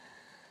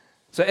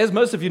So as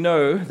most of you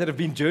know that have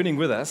been journeying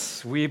with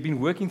us, we have been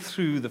working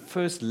through the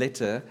first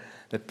letter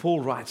that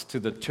Paul writes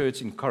to the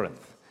church in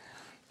Corinth.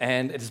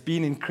 And it's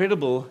been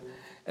incredible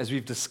as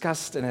we've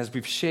discussed and as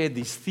we've shared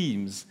these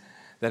themes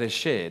that are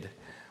shared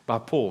by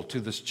Paul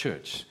to this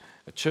church.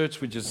 A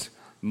church which is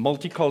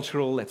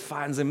multicultural, that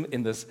finds him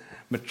in this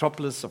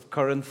metropolis of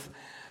Corinth.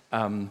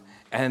 And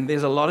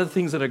there's a lot of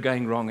things that are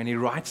going wrong, and he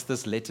writes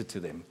this letter to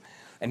them.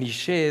 And he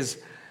shares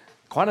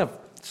kind of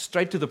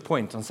straight to the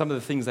point on some of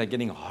the things they're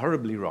getting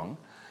horribly wrong,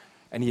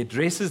 and he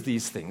addresses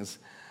these things,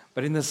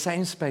 but in the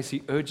same space,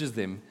 he urges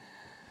them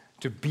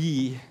to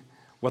be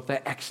what they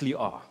actually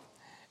are.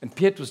 And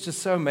Piet was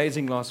just so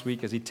amazing last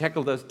week as he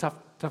tackled those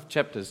tough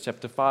chapters,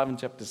 chapter 5 and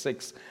chapter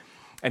 6,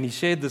 and he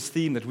shared this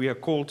theme that we are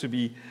called to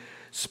be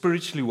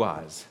spiritually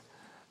wise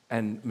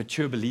and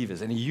mature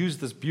believers. And he used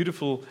this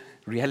beautiful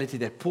reality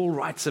that Paul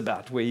writes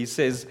about, where he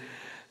says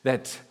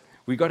that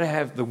we got to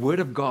have the Word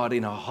of God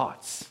in our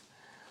hearts,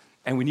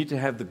 and we need to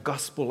have the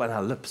gospel on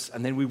our lips.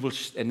 And then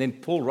and then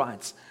Paul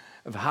writes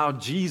of how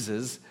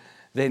Jesus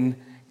then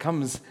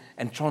comes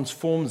and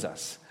transforms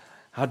us,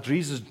 how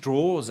Jesus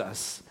draws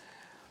us,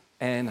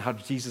 and how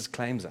Jesus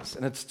claims us.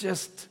 And it's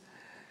just,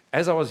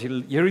 as I was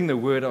hearing the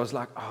word, I was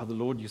like, oh, the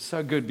Lord, you're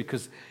so good,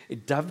 because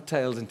it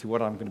dovetails into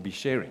what I'm going to be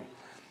sharing.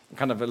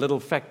 Kind of a little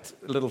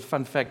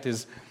fun fact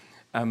is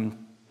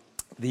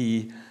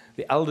the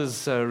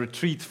elders'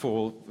 retreat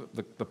for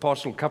the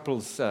pastoral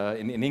couples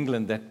in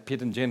England that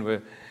Piet and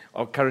Jen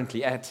are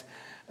currently at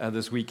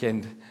this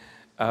weekend.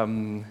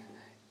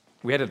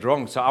 We had it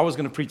wrong. So I was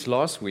going to preach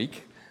last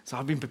week. So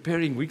I've been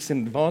preparing weeks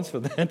in advance for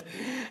that.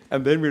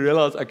 And then we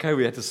realized, okay,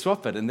 we had to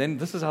swap it. And then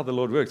this is how the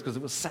Lord works, because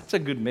it was such a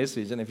good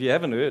message. And if you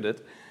haven't heard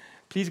it,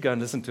 please go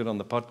and listen to it on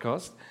the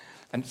podcast.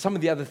 And some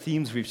of the other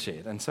themes we've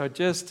shared. And so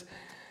just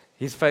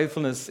his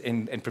faithfulness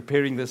in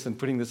preparing this and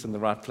putting this in the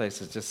right place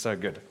is just so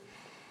good.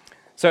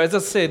 So as I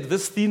said,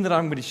 this theme that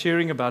I'm going to be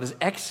sharing about is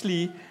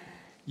actually,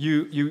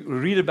 you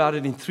read about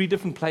it in 3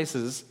 different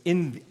places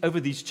over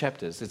these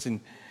chapters. It's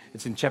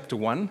in chapter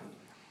 1,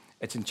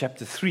 it's in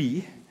chapter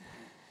 3,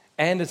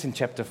 and it's in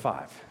chapter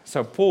 5.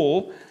 So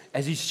Paul,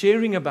 as he's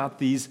sharing about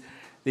these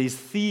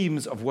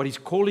themes of what he's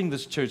calling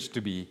this church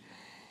to be,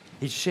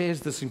 he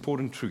shares this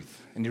important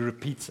truth, and he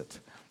repeats it,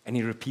 and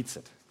he repeats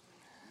it.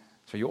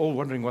 So you're all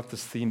wondering what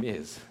this theme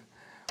is.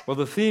 Well,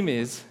 the theme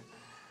is,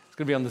 it's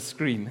going to be on the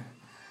screen,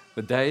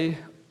 the day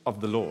of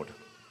the Lord.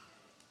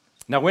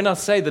 Now, when I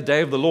say the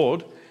day of the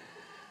Lord,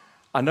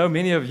 I know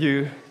many of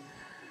you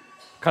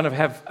kind of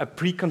have a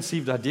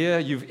preconceived idea.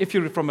 If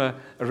you're from a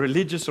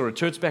religious or a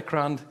church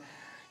background,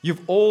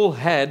 you've all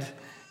had,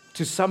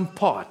 to some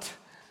part,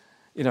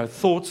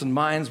 thoughts and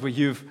minds where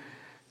you've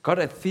got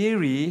a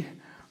theory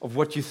of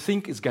what you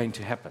think is going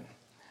to happen.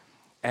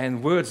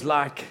 And words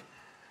like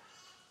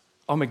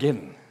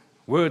Armageddon,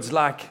 words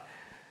like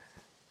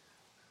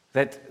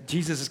that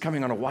Jesus is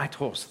coming on a white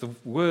horse, the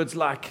words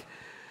like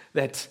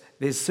that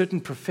there's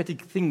certain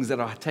prophetic things that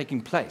are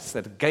taking place,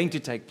 that are going to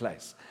take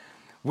place.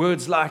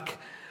 Words like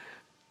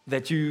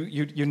that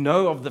you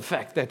know of the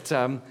fact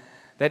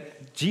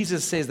that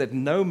Jesus says that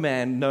no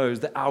man knows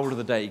the hour of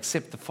the day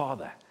except the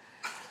Father.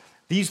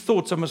 These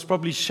thoughts are most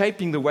probably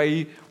shaping the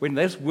way, when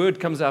this word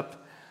comes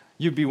up,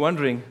 you'd be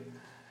wondering,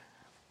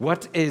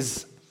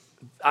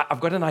 I've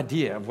got an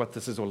idea of what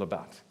this is all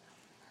about.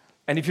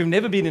 And if you've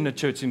never been in a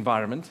church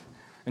environment,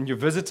 and you're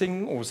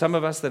visiting, or some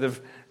of us that have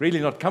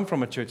really not come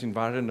from a church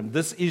environment, and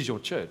this is your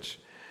church,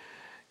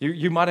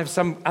 you might have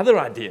some other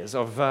ideas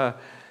of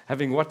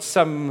having watched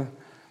some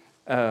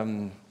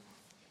kind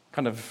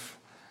of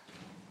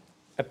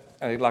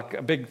like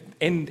a big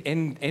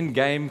end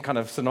game kind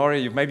of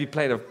scenario. You've maybe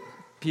played a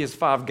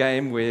PS5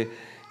 game where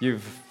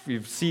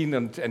you've seen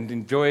and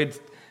enjoyed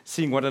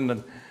seeing what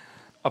an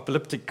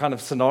apocalyptic kind of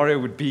scenario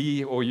would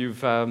be, or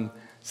you've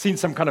seen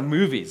some kind of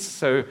movies.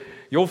 So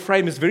your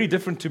frame is very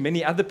different to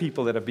many other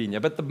people that have been here.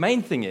 But the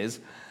main thing is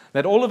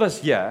that all of us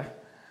here,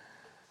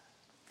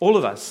 all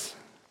of us,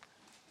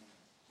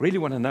 really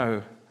want to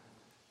know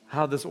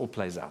how this all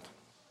plays out.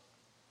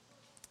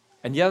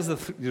 And here's the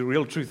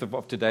real truth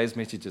of today's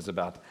message is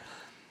about.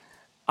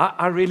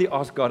 I really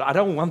ask God, I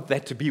don't want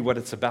that to be what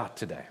it's about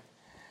today.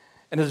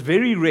 And it's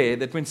very rare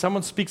that when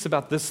someone speaks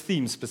about this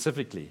theme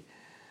specifically,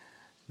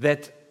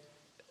 that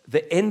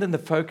the end and the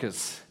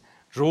focus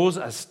draws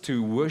us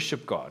to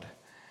worship God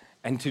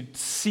and to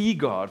see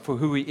God for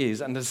who He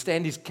is,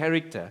 understand His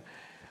character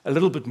a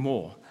little bit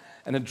more.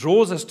 And it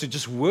draws us to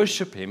just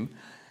worship Him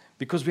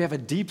because we have a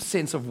deep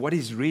sense of what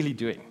He's really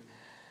doing.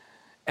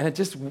 And it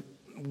just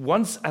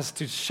wants us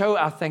to show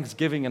our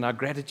thanksgiving and our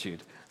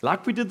gratitude,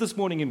 like we did this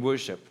morning in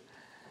worship,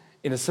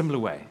 in a similar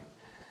way.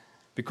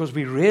 Because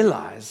we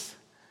realize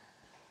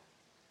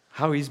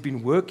how He's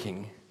been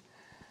working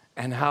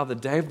and how the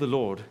day of the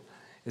Lord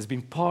has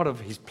been part of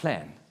His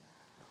plan.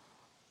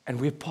 And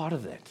we're part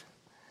of that.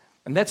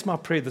 And that's my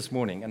prayer this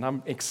morning. And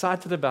I'm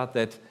excited about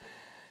that.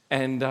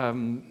 And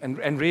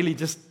really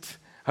just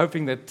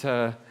hoping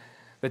that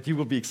you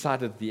will be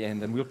excited at the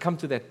end. And we'll come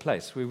to that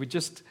place where we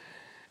just,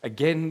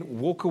 again,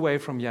 walk away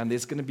from here. And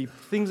there's going to be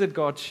things that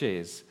God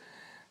shares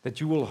that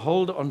you will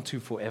hold on to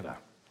forever.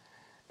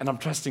 And I'm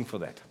trusting for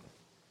that.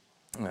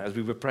 As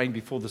we were praying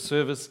before the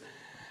service,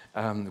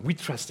 we're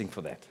trusting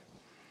for that.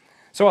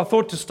 So I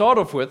thought to start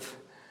off with,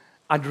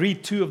 I'd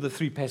read 2 of the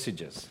 3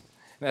 passages.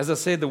 And as I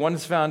said, the one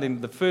is found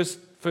in the first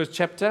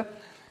chapter.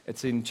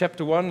 It's in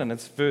chapter 1, and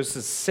it's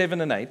verses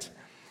 7 and 8.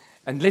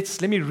 And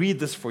let me read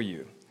this for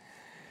you.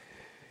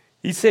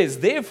 He says,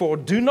 "Therefore,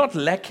 do not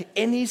lack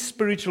any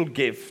spiritual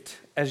gift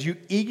as you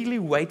eagerly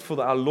wait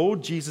for our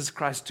Lord Jesus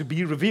Christ to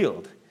be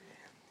revealed.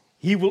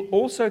 He will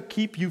also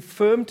keep you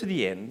firm to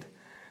the end,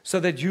 so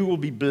that you will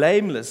be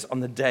blameless on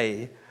the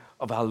day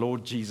of our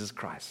Lord Jesus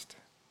Christ."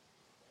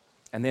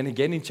 And then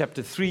again in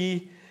chapter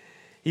 3,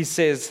 he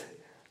says,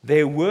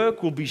 "Their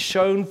work will be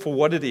shown for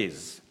what it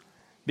is,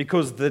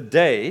 because the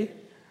day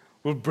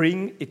will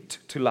bring it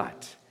to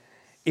light.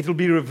 It will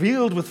be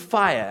revealed with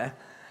fire,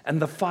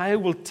 and the fire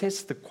will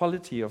test the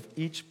quality of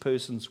each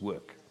person's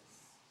work."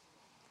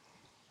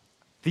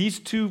 These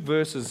 2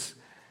 verses,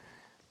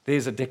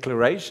 there's a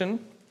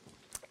declaration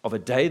of a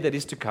day that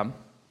is to come,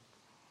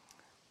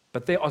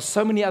 but there are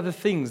so many other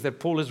things that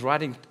Paul is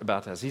writing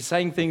about us. He's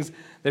saying things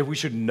that we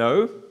should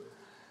know,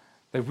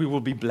 that we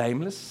will be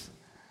blameless,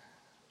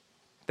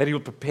 that he will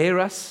prepare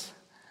us,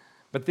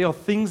 but there are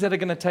things that are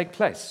going to take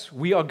place.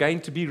 We are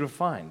going to be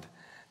refined.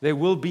 There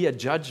will be a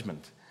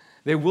judgment.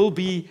 There will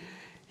be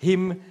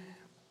him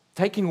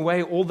taking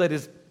away all that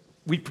is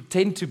we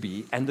pretend to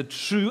be, and the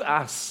true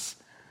us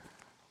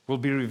will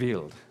be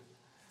revealed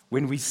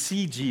when we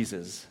see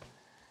Jesus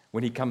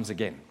when he comes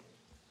again.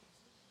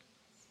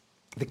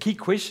 The key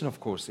question, of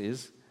course,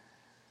 is,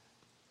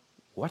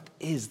 what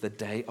is the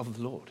day of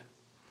the Lord?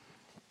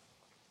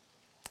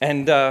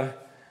 And to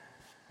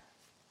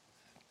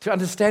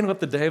understand what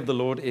the day of the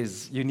Lord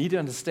is, you need to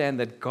understand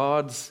that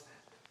God's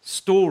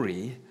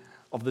story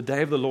of the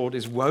day of the Lord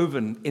is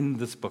woven in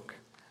this book,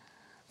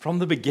 from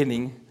the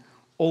beginning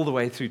all the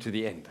way through to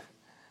the end.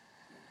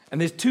 And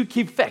there's 2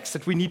 key facts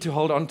that we need to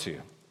hold on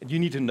to. You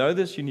need to know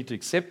this, you need to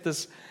accept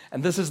this,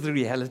 and this is the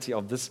reality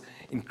of this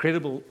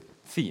incredible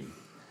theme.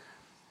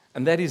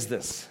 And that is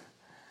this,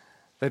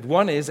 that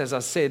one is, as I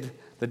said,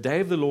 the day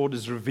of the Lord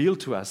is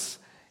revealed to us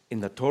in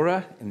the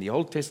Torah, in the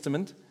Old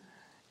Testament,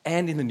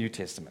 and in the New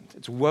Testament.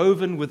 It's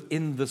woven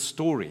within the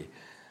story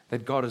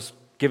that God has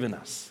given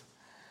us.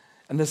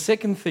 And the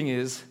second thing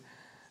is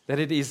that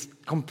it is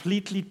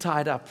completely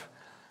tied up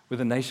with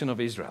the nation of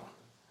Israel.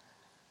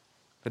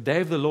 The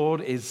day of the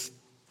Lord is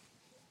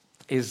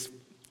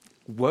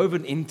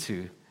woven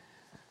into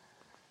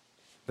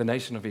the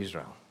nation of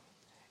Israel.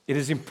 It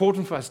is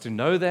important for us to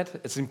know that.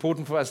 It's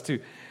important for us to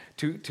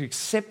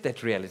accept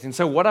that reality. And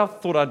so what I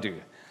thought I'd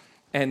do,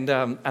 and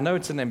I know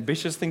it's an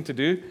ambitious thing to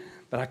do,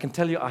 but I can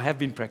tell you I have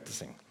been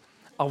practicing.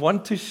 I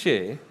want to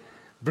share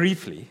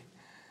briefly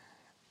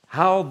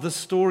how the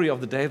story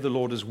of the day of the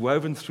Lord is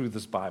woven through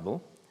this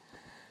Bible.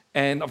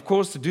 And of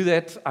course, to do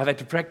that, I've had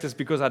to practice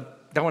because I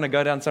don't want to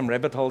go down some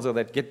rabbit holes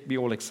that get me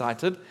all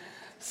excited.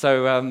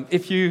 So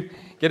if you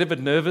get a bit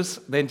nervous,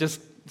 then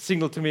just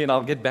signal to me and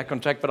I'll get back on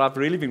track. But I've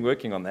really been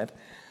working on that.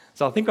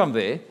 So I think I'm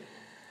there.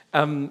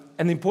 And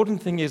the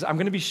important thing is I'm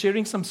going to be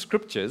sharing some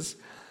scriptures,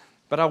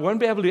 but I won't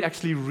be able to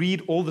actually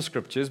read all the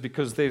scriptures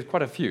because there's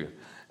quite a few.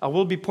 I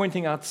will be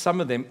pointing out some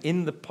of them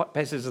in the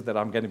passages that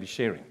I'm going to be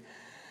sharing.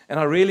 And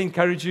I really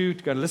encourage you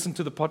to go and listen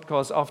to the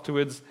podcast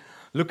afterwards,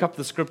 look up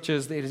the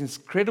scriptures. There's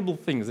incredible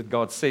things that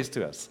God says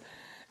to us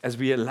as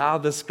we allow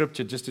this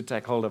scripture just to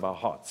take hold of our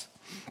hearts.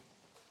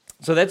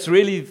 So that's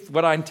really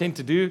what I intend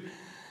to do.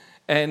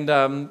 And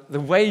the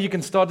way you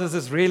can start this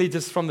is really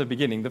just from the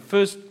beginning. The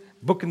first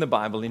book in the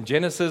Bible, in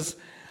Genesis,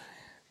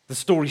 the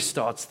story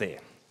starts there.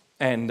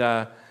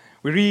 And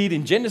we read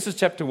in Genesis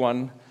chapter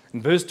 1,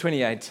 in verse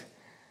 28,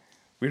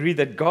 we read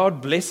that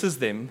God blesses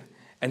them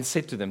and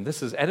said to them,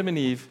 this is Adam and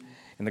Eve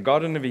in the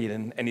Garden of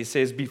Eden, and he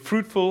says, "Be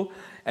fruitful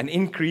and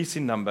increase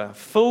in number,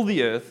 fill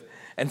the earth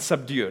and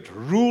subdue it,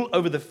 rule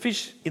over the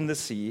fish in the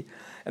sea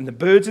and the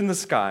birds in the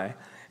sky,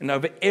 and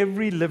over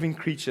every living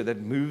creature that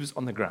moves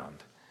on the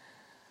ground."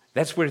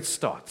 That's where it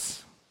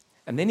starts.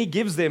 And then he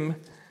gives them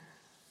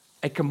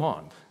a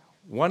command,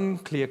 one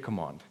clear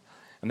command.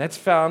 And that's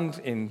found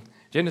in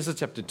Genesis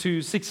chapter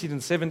 2, 16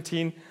 and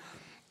 17.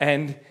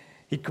 And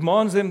he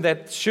commands them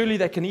that surely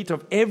they can eat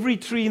of every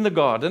tree in the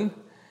garden.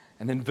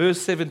 And in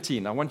verse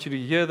 17, I want you to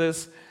hear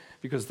this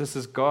because this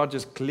is God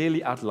just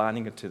clearly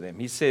outlining it to them.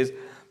 He says,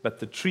 "But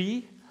the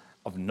tree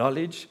of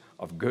knowledge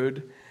of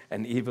good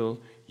and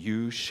evil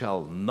you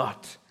shall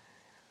not.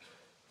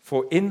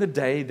 For in the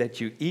day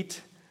that you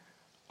eat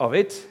of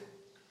it,"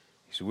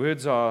 his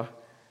words are,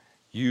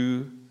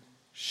 "you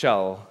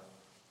shall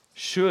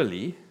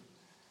surely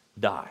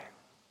die."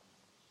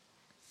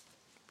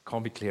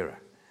 Can't be clearer.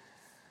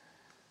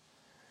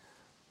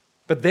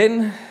 But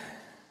then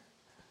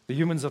the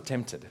humans are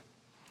tempted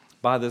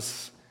by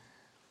this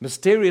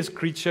mysterious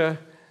creature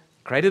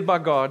created by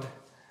God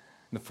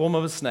in the form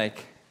of a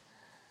snake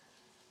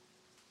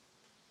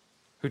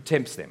who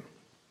tempts them.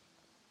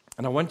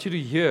 And I want you to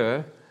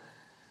hear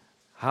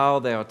how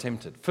they are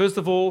tempted. First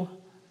of all,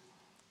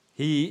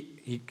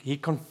 he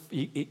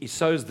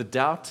sows the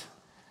doubt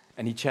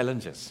and he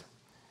challenges.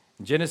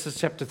 In Genesis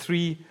chapter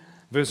 3,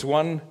 verse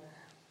 1,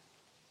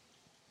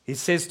 he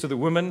says to the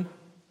woman,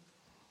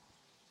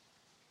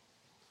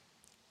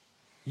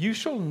 "You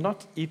shall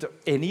not eat of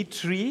any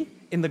tree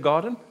in the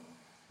garden."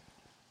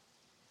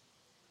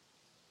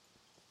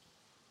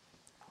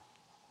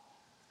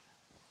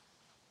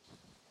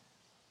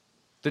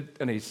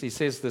 He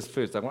says this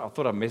first. I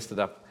thought I messed it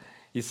up.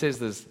 He says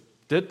this,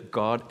 did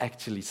God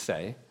actually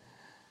say?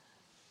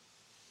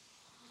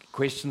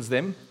 Questions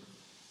them.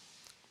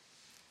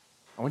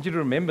 I want you to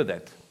remember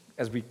that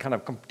as we kind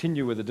of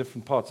continue with the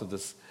different parts of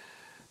this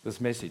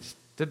message.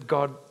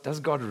 Does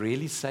God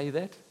really say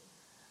that?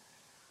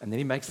 And then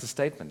he makes the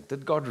statement.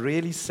 Did God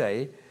really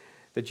say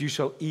that you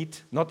shall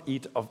not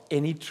eat of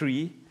any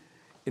tree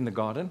in the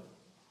garden?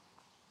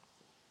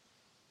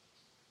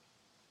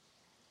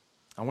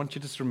 I want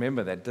you to just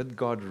remember that. Did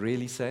God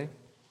really say?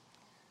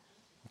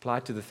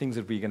 Apply to the things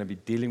that we're going to be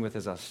dealing with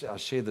as I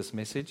share this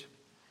message.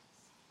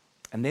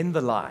 And then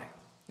the lie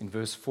in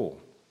verse 4.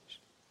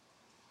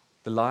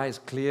 The lie is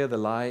clear, the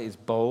lie is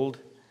bold,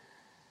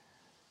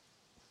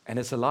 and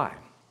it's a lie.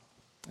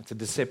 It's a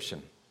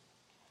deception.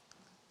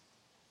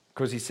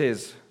 Because he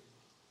says,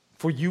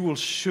 "For you will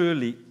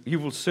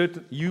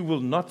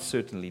not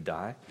certainly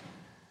die.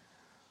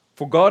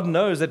 For God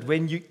knows that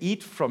when you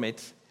eat from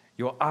it,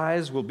 your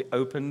eyes will be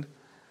opened,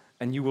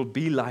 and you will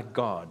be like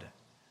God,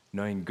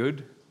 knowing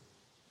good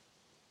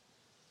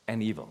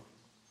and evil."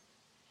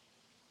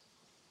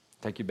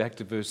 Take you back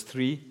to verse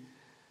 3,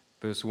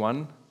 verse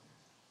 1,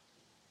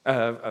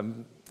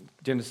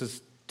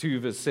 Genesis 2,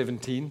 verse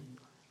 17.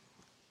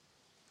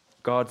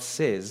 God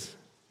says,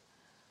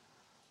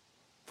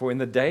 "For in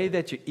the day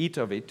that you eat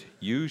of it,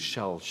 you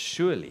shall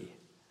surely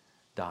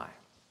die."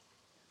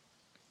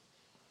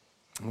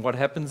 And what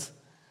happens?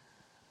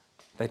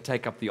 They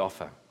take up the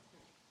offer.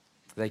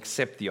 They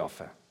accept the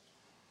offer.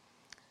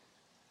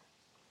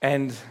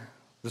 And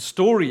the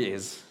story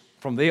is,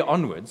 from there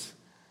onwards,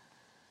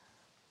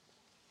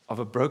 of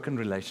a broken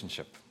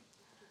relationship,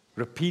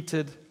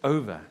 repeated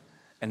over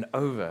and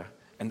over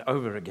and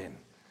over again.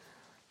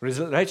 A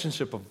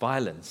relationship of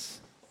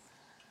violence,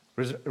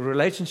 a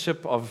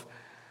relationship of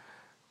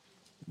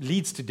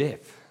leads to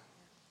death.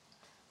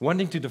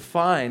 Wanting to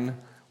define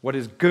what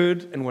is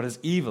good and what is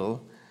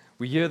evil,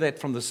 we hear that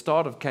from the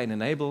start of Cain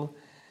and Abel,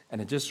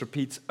 and it just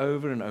repeats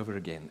over and over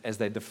again. As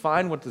they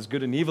define what is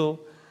good and evil,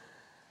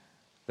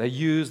 they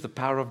use the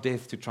power of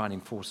death to try and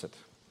enforce it.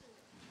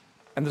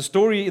 And the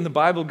story in the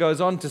Bible goes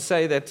on to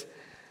say that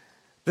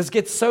this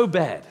gets so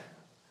bad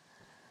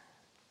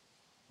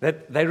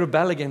that they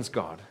rebel against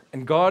God.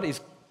 And God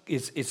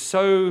is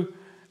so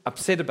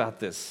upset about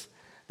this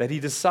that he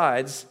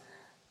decides,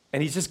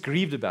 and he's just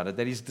grieved about it,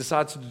 that he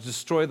decides to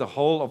destroy the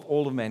whole of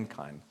all of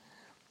mankind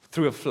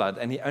through a flood.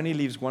 And he only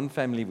leaves one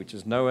family, which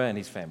is Noah and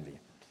his family.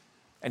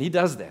 And he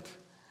does that.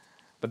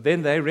 But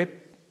then they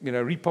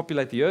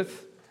repopulate the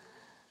earth,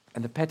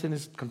 and the pattern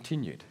is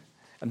continued.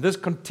 And this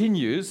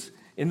continues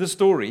in the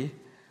story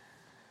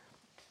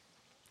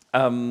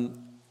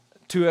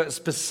to a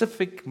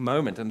specific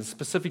moment and a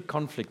specific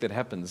conflict that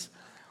happens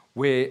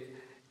where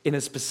in a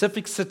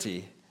specific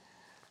city,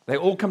 they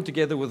all come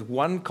together with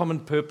one common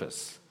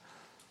purpose.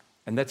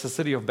 And that's the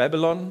city of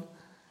Babylon,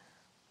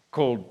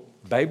 called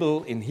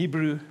Babel in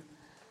Hebrew,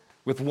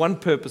 with one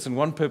purpose and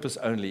one purpose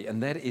only,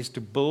 and that is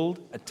to build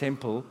a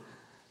temple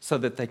so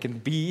that they can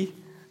be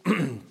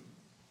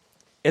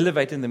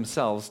elevating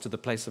themselves to the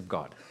place of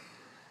God.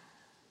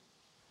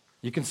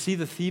 You can see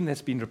the theme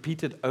that's been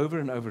repeated over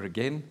and over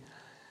again,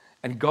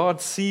 and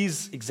God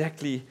sees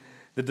exactly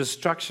the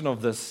destruction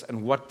of this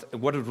and what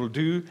it will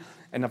do.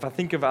 And if I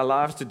think of our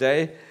lives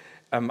today,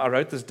 I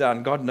wrote this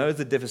down. God knows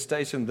the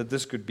devastation that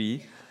this could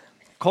be.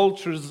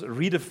 Cultures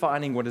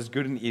redefining what is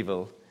good and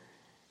evil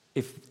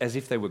as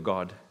if they were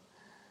God.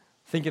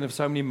 Thinking of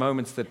so many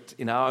moments that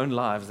in our own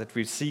lives that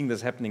we're seeing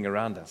this happening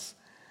around us.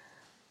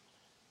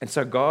 And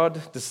so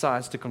God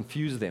decides to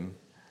confuse them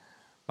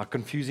by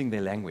confusing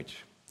their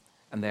language.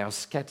 And they are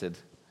scattered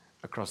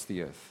across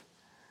the earth.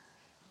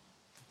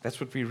 That's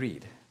what we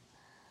read.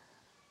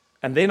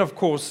 And then, of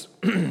course,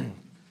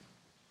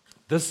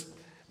 this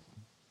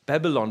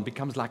Babylon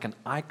becomes like an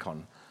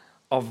icon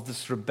of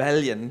this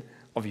rebellion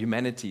of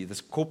humanity,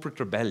 this corporate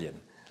rebellion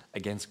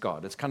against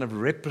God. It kind of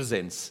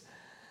represents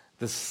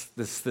this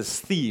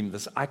theme,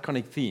 this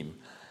iconic theme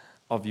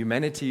of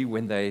humanity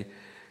when they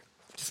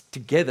just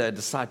together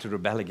decide to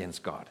rebel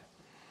against God.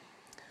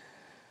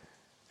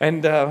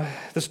 And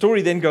the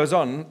story then goes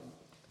on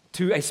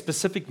to a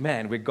specific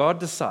man where God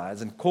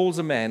decides and calls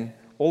a man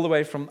all the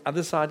way from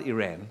other side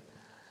Iran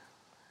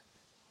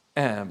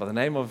by the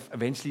name of,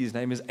 eventually his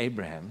name is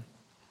Abraham,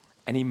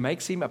 and he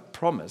makes him a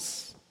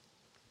promise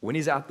when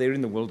he's out there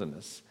in the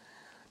wilderness,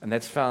 and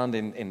that's found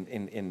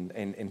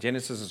in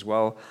Genesis as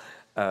well,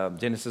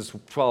 Genesis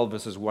 12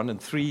 verses 1 and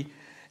 3,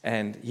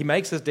 and he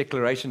makes this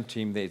declaration to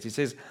him there. He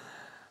says,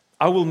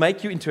 "I will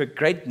make you into a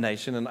great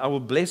nation, and I will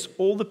bless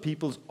all the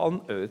peoples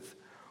on earth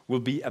will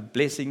be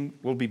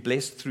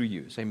blessed through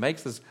you." So he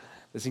makes this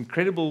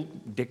incredible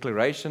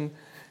declaration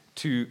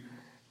to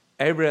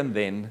Abraham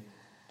then,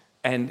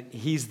 And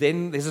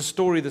there's a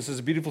story, this is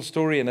a beautiful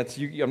story, and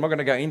I'm not going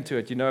to go into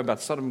it. You know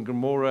about Sodom and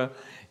Gomorrah,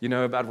 you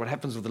know about what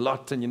happens with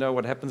Lot, and you know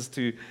what happens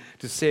to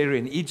Sarah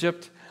in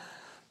Egypt.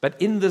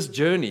 But in this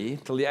journey,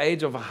 till the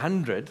age of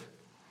 100,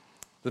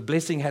 the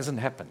blessing hasn't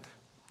happened.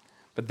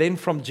 But then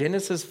from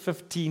Genesis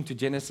 15 to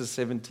Genesis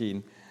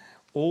 17,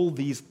 all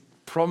these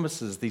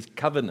promises, these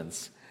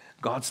covenants,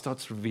 God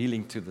starts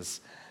revealing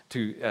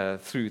through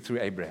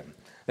Abraham.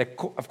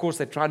 Of course,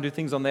 they try and do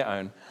things on their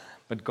own,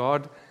 but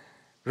God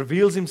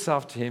reveals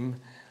himself to him,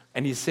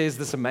 and he says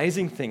this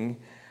amazing thing.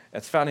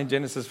 It's found in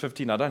Genesis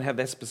 15. I don't have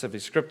that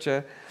specific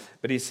scripture,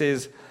 but he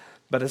says,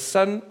 but a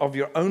son of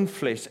your own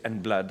flesh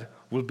and blood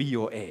will be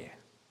your heir.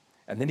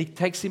 And then he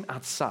takes him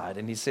outside,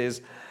 and he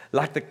says,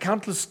 like the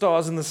countless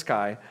stars in the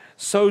sky,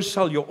 so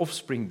shall your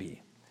offspring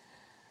be.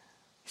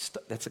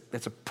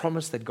 That's a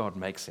promise that God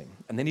makes him.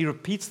 And then he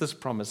repeats this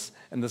promise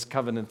and this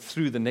covenant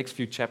through the next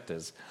few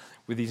chapters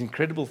with these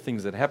incredible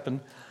things that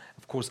happen.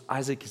 Of course,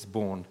 Isaac is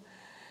born,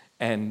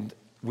 and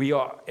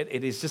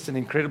it is just an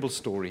incredible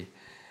story.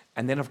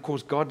 And then, of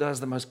course, God does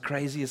the most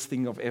craziest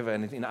thing of ever,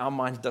 and in our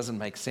minds it doesn't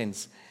make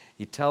sense.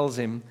 He tells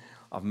him,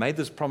 I've made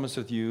this promise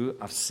with you.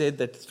 I've said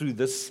that through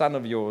this son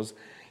of yours,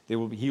 he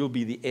will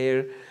be the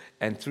heir,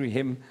 and through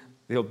him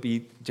there'll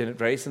be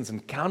generations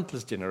and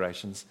countless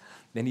generations.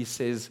 Then he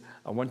says,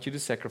 I want you to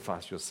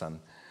sacrifice your son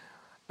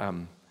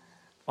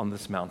on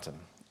this mountain.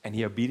 And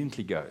he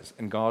obediently goes.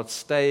 And God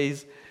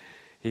stays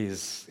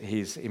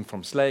him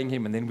from slaying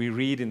him. And then we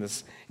read in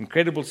this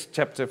incredible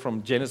chapter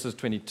from Genesis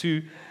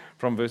 22,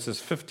 from verses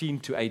 15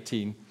 to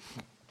 18,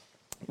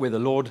 where the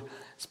Lord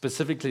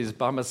specifically is,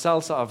 by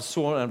myself I've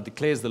sworn, and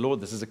declares the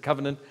Lord, this is a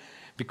covenant,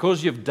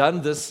 because you've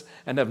done this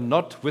and have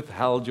not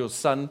withheld your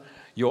son,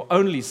 your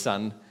only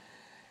son.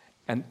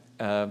 And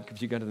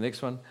if you go to the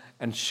next one,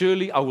 and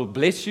surely I will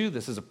bless you,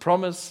 this is a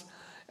promise,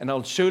 and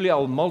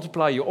I'll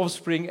multiply your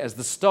offspring as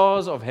the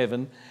stars of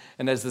heaven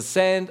and as the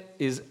sand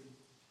is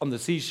on the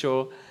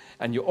seashore,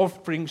 and your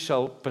offspring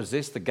shall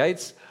possess the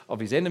gates of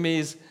his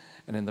enemies.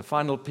 And then the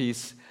final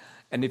piece,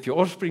 and if your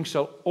offspring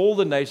shall all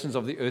the nations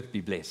of the earth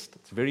be blessed.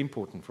 It's very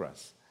important for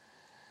us.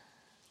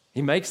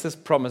 He makes this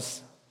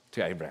promise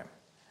to Abraham.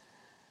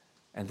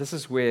 And this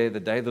is where the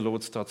day the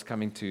Lord starts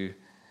coming to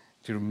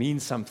mean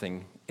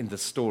something in the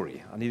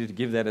story. I needed to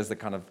give that as the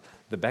kind of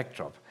the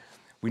backdrop.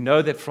 We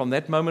know that from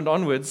that moment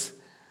onwards,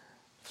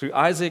 through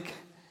Isaac,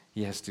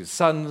 he has 2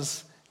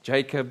 sons,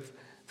 Jacob,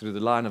 through the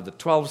line of the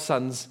 12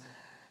 sons.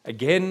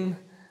 Again,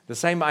 the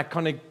same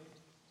iconic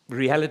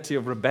reality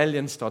of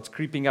rebellion starts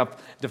creeping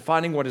up,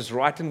 defining what is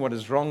right and what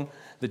is wrong,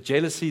 the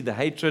jealousy, the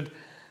hatred,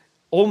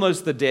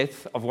 almost the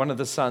death of one of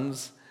the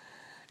sons.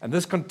 And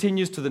this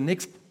continues to the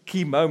next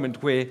key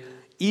moment where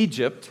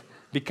Egypt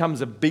becomes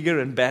a bigger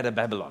and badder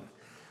Babylon.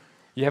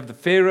 You have the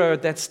Pharaoh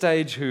at that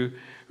stage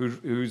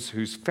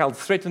who's felt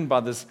threatened by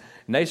this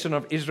nation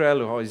of Israel,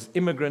 who are his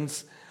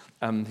immigrants.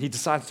 He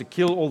decides to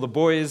kill all the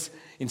boys,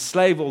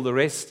 enslave all the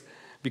rest,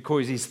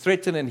 because he's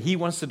threatened and he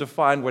wants to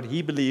define what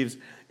he believes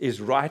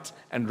is right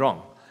and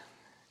wrong.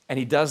 And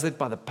he does that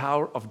by the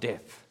power of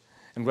death.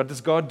 And what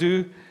does God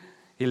do?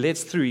 He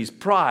lets through his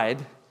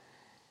pride,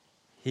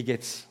 he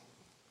gets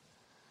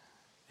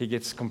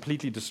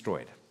completely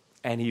destroyed.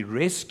 And he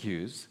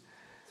rescues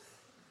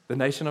the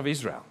nation of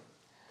Israel.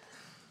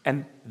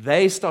 And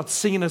they start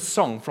singing a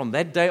song from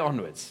that day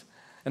onwards.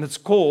 And it's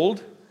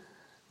called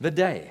The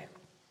Day.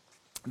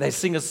 They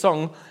sing a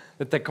song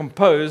that they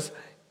compose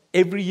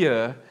every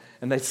year,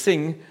 and they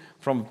sing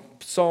from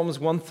Psalms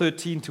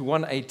 113 to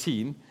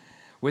 118,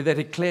 where they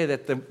declare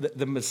that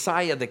the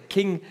Messiah, the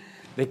King,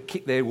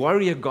 their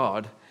warrior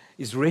God,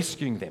 is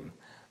rescuing them.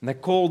 And they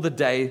call the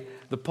day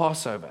the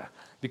Passover,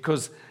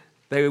 because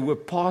they were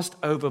passed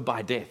over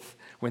by death.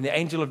 When the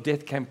angel of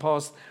death came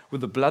past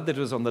with the blood that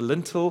was on the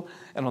lintel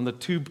and on the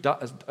 2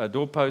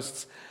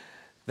 doorposts,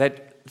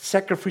 that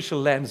sacrificial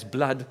lamb's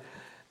blood,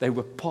 they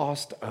were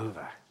passed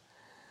over.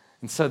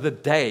 And so the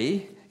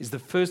day is the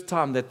first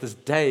time that this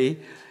day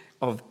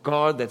of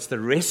God, that's the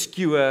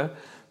rescuer,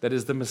 that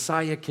is the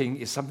Messiah King,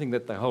 is something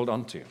that they hold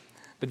on to.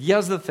 But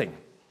here's the thing.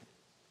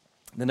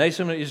 The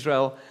nation of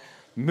Israel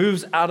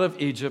moves out of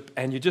Egypt,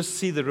 and you just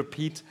see the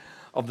repeat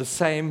of the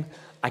same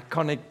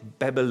iconic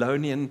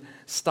Babylonian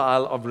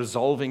style of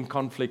resolving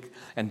conflict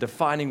and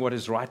defining what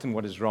is right and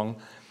what is wrong.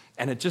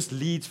 And it just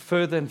leads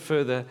further and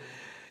further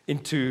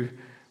into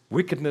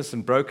wickedness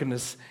and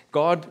brokenness.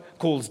 God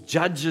calls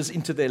judges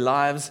into their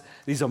lives.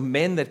 These are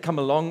men that come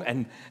along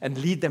and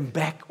lead them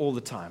back all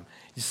the time.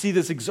 You see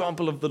this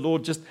example of the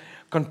Lord just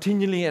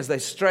continually, as they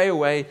stray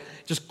away,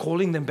 just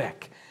calling them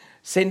back,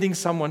 sending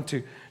someone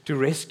to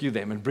rescue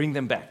them and bring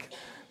them back.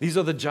 These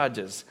are the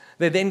judges.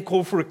 They then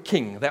call for a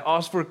king. They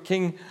ask for a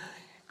king,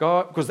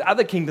 God, because the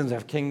other kingdoms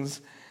have kings.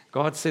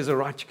 God says, all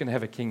right, you can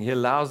have a king. He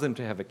allows them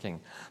to have a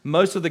king.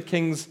 Most of the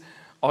kings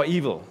are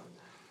evil.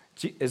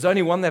 There's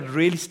only one that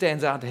really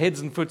stands out, heads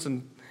and foots,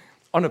 and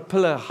on a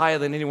pillar higher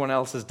than anyone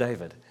else, is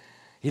David.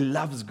 He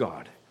loves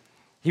God.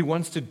 He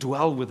wants to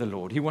dwell with the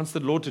Lord. He wants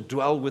the Lord to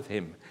dwell with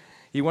him.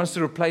 He wants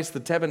to replace the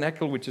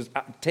tabernacle, which is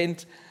a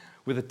tent,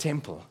 with a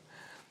temple.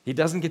 He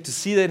doesn't get to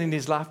see that in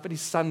his life, but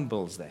his son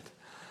builds that.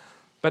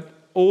 But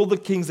all the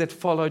kings that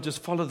follow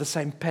just follow the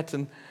same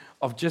pattern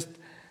of just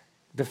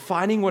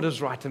defining what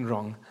is right and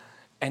wrong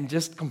and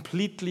just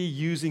completely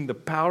using the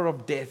power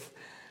of death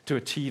to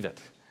achieve it.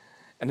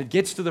 And it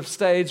gets to the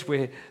stage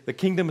where the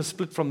kingdom is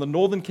split from the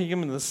northern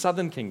kingdom and the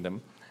southern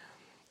kingdom.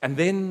 And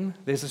then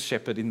there's a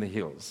shepherd in the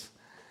hills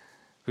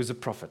who's a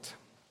prophet.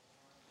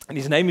 And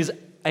his name is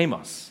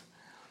Amos.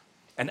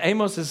 And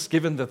Amos is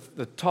given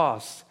the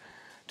task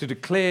to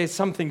declare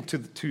something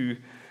to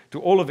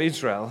all of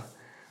Israel,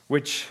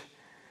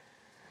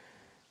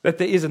 that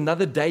there is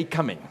another day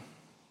coming.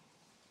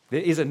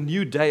 There is a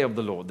new day of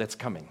the Lord that's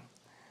coming.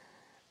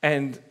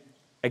 And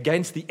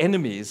against the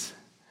enemies,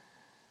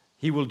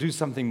 he will do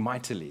something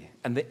mightily.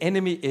 And the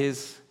enemy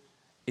is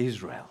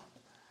Israel.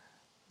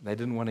 They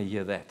didn't want to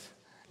hear that.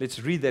 Let's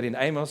read that in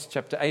Amos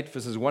chapter 8,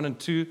 verses 1 and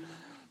 2.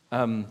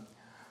 And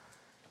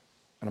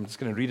I'm just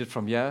going to read it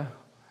from here.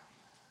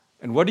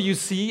 And what do you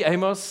see,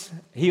 Amos?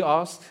 He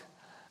asked.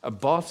 A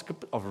basket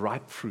of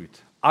ripe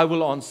fruit. I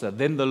will answer.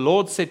 Then the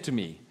Lord said to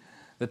me,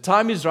 the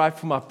time is ripe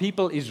for my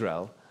people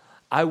Israel.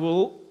 I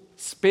will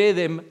spare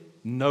them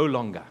no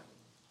longer.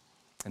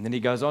 And then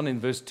he goes on in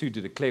verse 2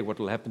 to declare what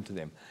will happen to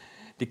them.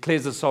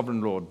 Declares the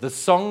sovereign Lord. The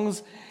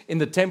songs in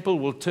the temple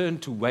will turn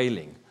to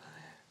wailing.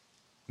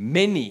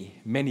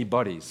 Many, many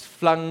bodies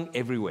flung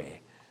everywhere.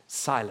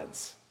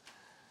 Silence.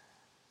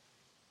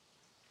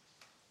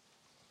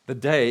 The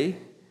day,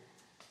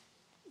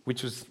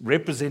 which was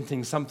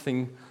representing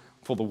something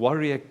for the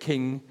warrior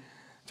king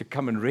to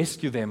come and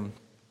rescue them,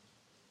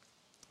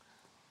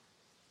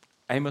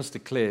 Amos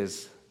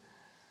declares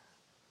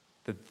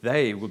that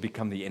they will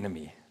become the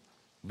enemy.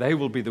 They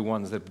will be the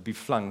ones that will be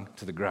flung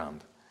to the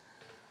ground.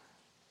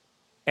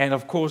 And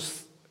of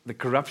course, the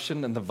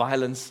corruption and the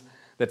violence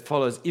that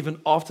follows even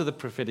after the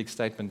prophetic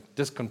statement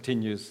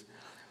discontinues.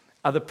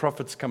 Other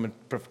prophets come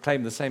and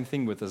proclaim the same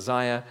thing with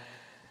Isaiah,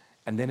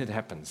 and then it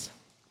happens.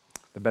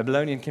 The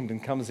Babylonian kingdom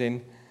comes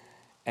in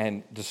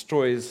and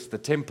destroys the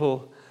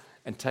temple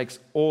and takes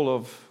all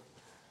of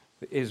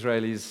the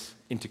Israelis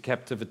into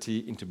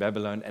captivity, into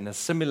Babylon, and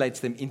assimilates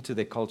them into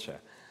their culture,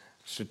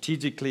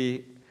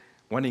 strategically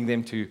wanting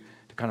them to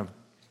kind of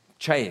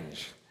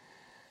change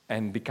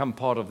and become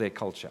part of their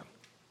culture.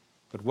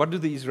 But what do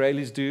the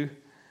Israelis do?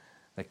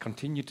 They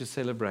continue to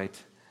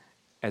celebrate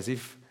as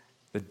if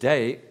the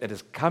day that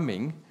is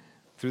coming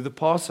through the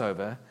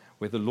Passover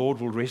where the Lord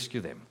will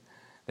rescue them.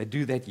 They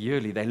do that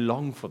yearly. They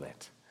long for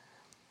that.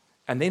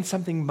 And then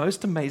something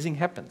most amazing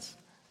happens.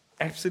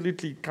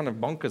 Absolutely kind of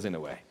bonkers in a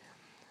way.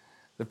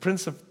 The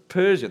prince of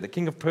Persia, the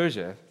king of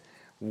Persia,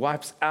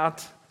 wipes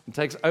out and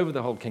takes over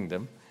the whole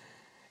kingdom.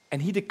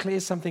 And he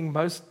declares something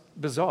most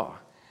bizarre.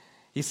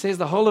 He says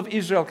the whole of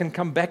Israel can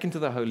come back into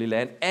the Holy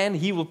Land and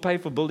he will pay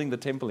for building the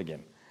temple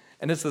again.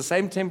 And it's the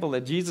same temple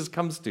that Jesus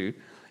comes to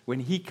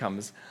when he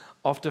comes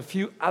after a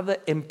few other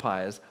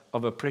empires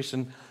of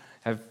oppression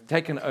have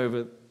taken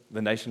over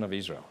the nation of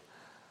Israel.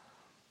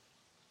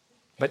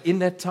 But in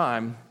that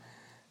time,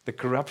 the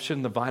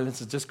corruption, the violence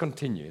has just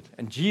continued.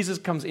 And Jesus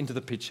comes into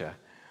the picture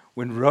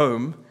when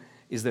Rome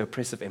is the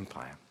oppressive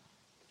empire.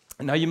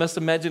 And now you must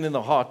imagine in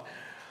the heart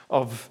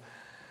of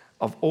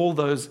all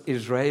those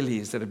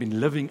Israelis that have been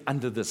living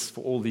under this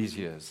for all these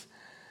years.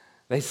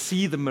 They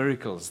see the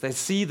miracles. They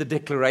see the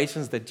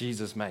declarations that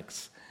Jesus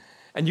makes.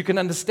 And you can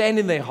understand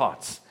in their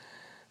hearts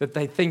that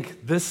they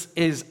think, this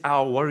is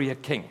our warrior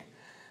king.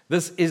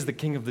 This is the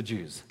king of the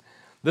Jews.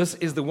 This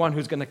is the one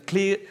who's going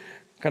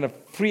to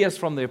free us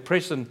from the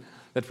oppression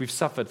that we've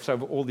suffered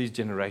over all these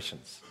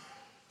generations.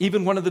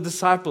 Even one of the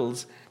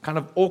disciples kind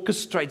of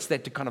orchestrates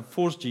that to kind of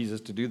force Jesus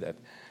to do that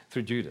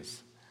through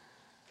Judas.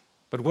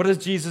 But what does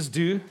Jesus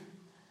do?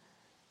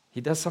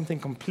 He does something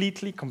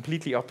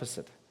completely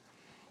opposite.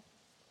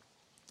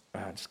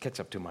 Just catch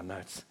up to my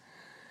notes.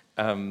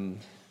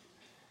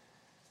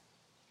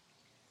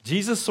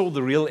 Jesus saw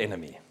the real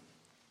enemy.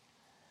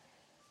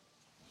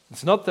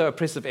 It's not the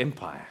oppressive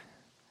empire.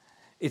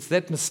 It's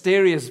that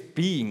mysterious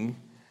being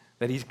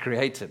that he's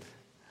created.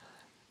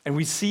 And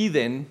we see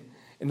then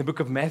in the book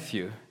of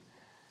Matthew,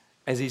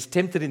 as he's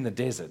tempted in the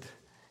desert,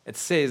 it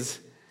says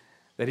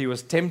that he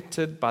was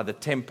tempted by the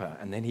tempter,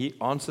 and then he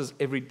answers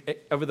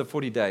over the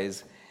 40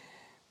 days,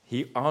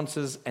 he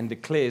answers and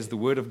declares the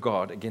word of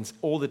God against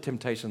all the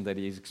temptation that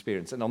he's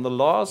experienced. And on the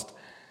last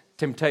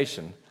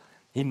temptation,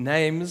 he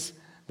names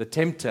the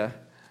tempter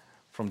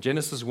from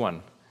Genesis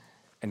 1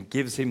 and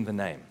gives him the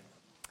name.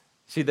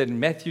 See that in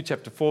Matthew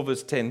chapter 4,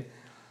 verse 10,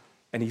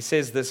 and he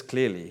says this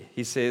clearly.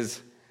 He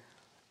says,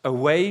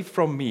 away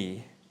from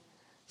me,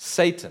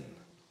 Satan,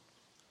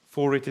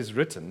 for it is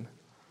written,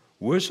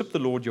 worship the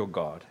Lord your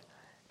God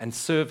and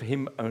serve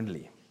him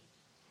only.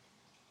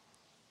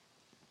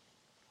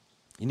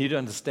 You need to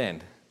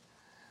understand,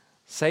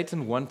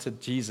 Satan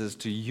wanted Jesus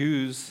to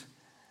use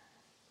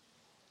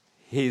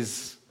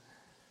his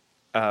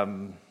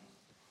own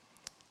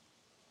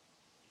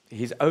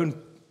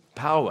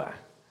power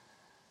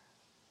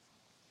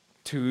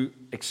to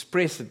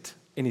express it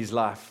in his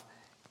life,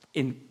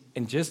 and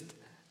just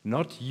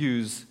not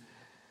use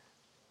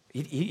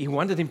He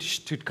wanted him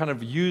to kind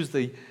of use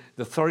the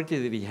authority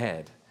that he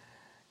had.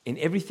 In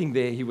everything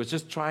there, he was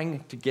just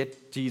trying to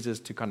get Jesus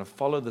to kind of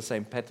follow the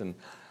same pattern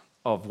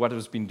of what it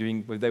was been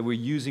doing, where they were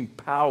using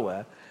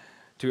power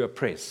to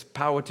oppress,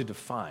 power to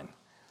define.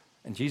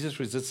 And Jesus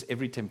resists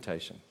every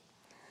temptation.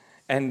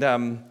 And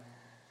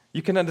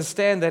you can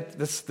understand that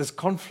this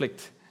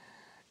conflict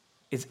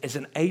is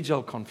an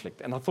age-old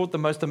conflict. And I thought the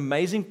most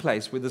amazing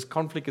place where this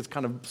conflict is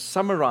kind of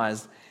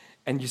summarized,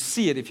 and you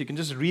see it, if you can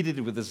just read it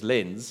with this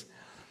lens,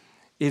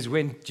 is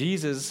when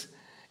Jesus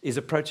is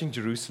approaching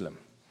Jerusalem.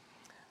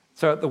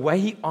 So the way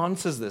he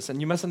answers this,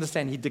 and you must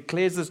understand, he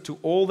declares this to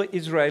all the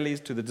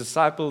Israelis, to the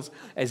disciples,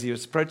 as he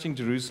was approaching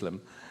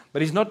Jerusalem.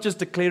 But he's not just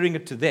declaring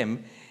it to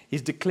them,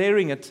 he's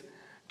declaring it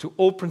to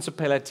all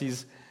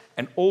principalities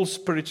and all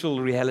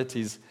spiritual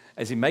realities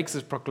as he makes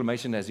this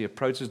proclamation as he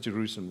approaches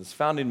Jerusalem. It's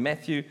found in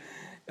Matthew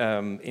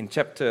in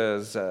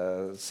chapters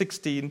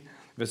 16,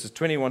 verses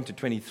 21 to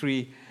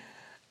 23.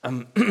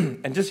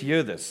 And just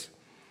hear this.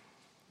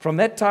 From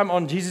that time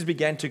on, Jesus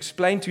began to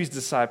explain to his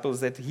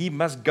disciples that he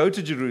must go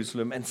to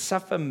Jerusalem and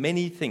suffer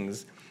many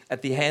things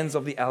at the hands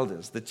of the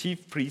elders, the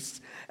chief priests,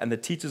 and the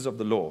teachers of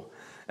the law,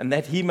 and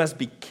that he must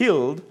be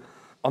killed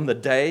on the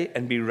day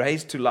and be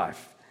raised to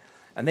life.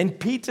 And then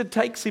Peter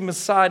takes him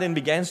aside and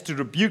begins to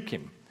rebuke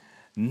him.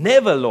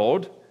 Never,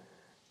 Lord,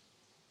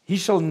 he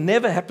shall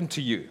never happen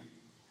to you.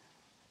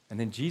 And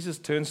then Jesus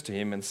turns to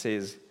him and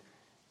says,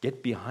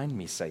 get behind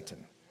me,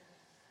 Satan.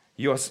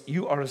 You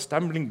are a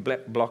stumbling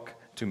block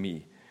to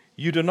me.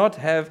 You do not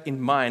have in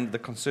mind the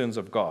concerns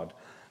of God,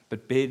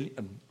 but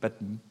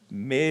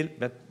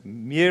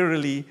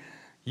merely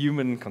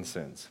human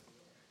concerns.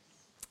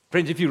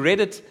 Friends, if you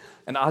read it,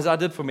 and as I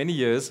did for many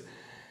years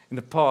in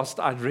the past,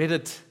 I'd read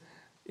it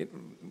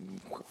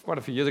quite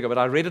a few years ago, but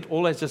I read it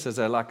always just as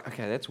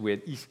okay, that's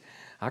weird.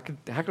 How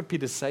could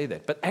Peter say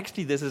that? But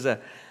actually, this is a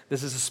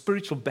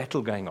spiritual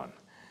battle going on.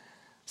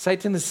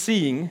 Satan is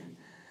seeing,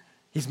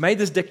 he's made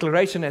this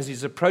declaration as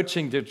he's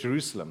approaching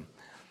Jerusalem,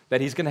 that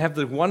he's going to have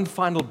the one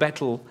final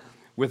battle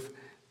with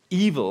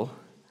evil,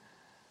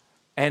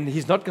 and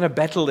he's not going to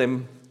battle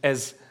them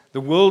as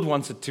the world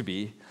wants it to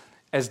be,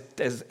 as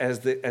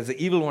the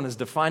evil one has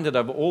defined it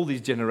over all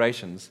these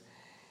generations.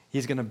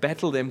 He's going to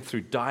battle them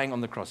through dying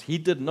on the cross. He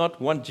did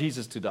not want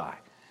Jesus to die.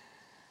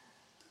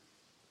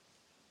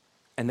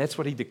 And that's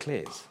what he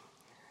declares.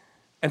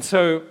 And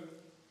so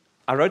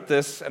I wrote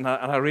this, and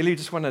I really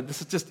just want to,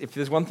 this is just, if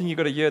there's one thing you've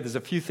got to hear, there's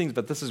a few things,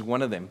 but this is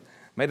one of them.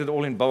 Made it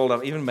all in bold.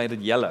 I've even made it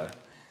yellow.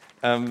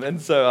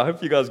 And so I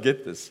hope you guys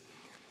get this.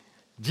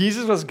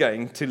 Jesus was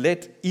going to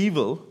let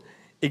evil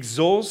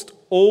exhaust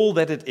all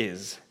that it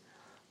is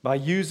by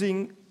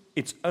using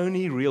its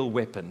only real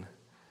weapon,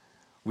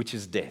 which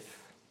is death.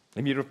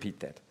 Let me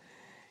repeat that.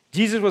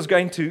 Jesus was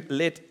going to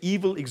let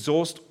evil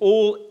exhaust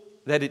all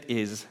that it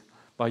is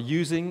by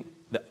using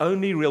the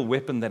only real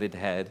weapon that it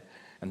had,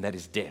 and that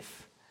is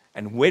death.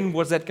 And when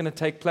was that going to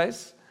take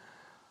place?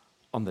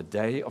 On the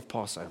day of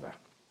Passover.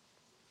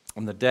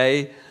 On the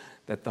day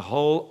that the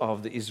whole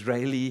of the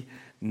Israeli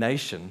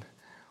nation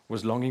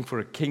was longing for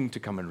a king to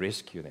come and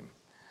rescue them.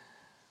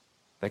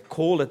 They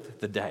call it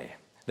the day.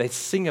 They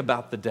sing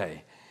about the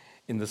day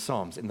in the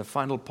Psalms, in the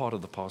final part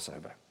of the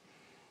Passover.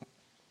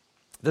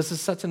 This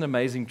is such an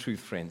amazing truth,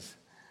 friends,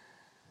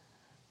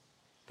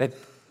 that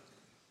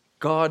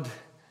God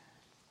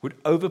would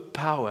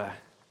overpower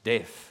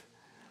death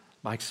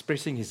by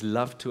expressing his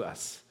love to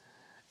us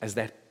as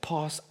that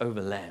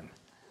Passover lamb.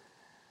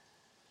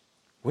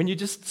 When you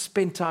just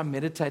spend time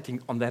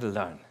meditating on that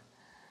alone,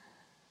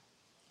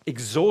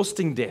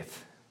 exhausting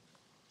death,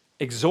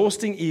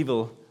 exhausting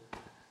evil,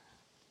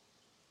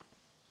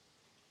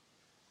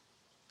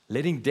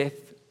 letting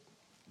death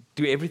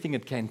do everything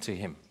it can to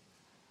him.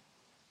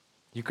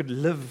 You could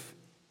live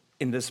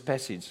in this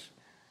passage,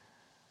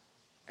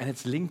 and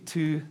it's linked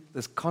to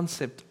this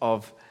concept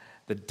of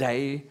the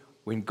day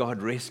when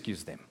God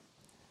rescues them.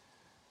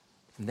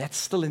 And that's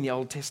still in the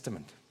Old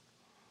Testament.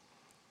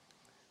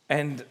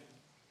 And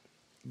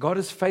God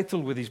is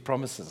faithful with his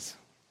promises.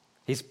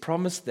 He's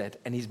promised that,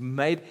 and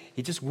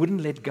he just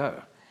wouldn't let go.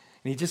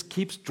 And he just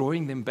keeps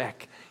drawing them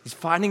back. He's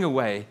finding a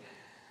way.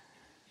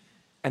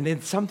 And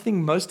then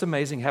something most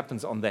amazing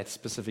happens on that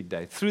specific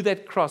day. Through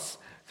that cross,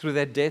 through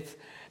that death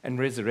and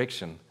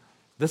resurrection,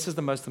 this is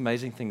the most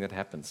amazing thing that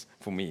happens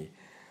for me.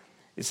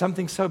 It's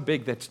something so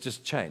big that's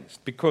just changed.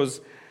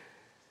 Because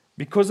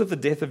of the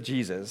death of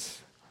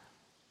Jesus,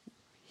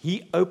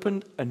 he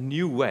opened a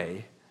new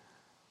way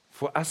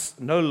for us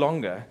no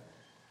longer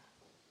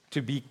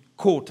to be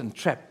caught and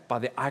trapped by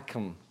the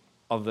icon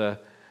of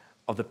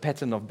the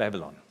pattern of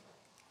Babylon.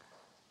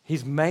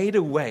 He's made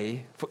a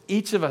way for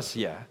each of us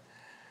here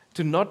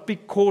to not be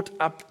caught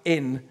up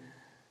in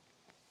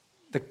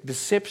the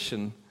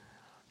deception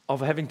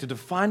of having to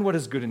define what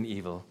is good and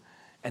evil,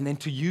 and then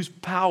to use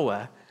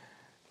power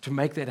to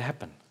make that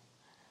happen.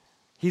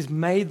 He's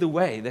made the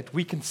way that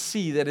we can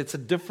see that it's a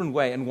different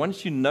way. And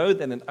once you know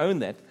that and own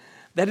that,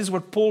 that is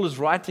what Paul is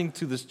writing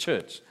to this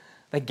church.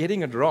 They're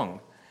getting it wrong.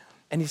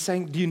 And he's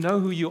saying, do you know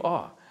who you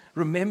are?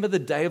 Remember the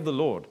day of the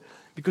Lord,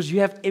 because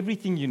you have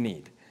everything you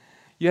need.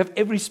 You have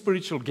every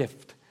spiritual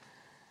gift.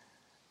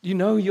 You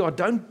know who you are.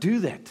 Don't do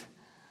that.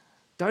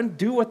 Don't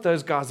do what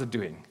those guys are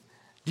doing.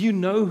 Do you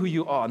know who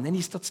you are? And then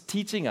he starts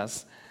teaching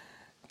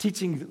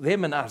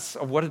them and us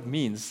of what it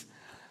means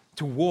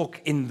to walk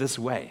in this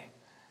way.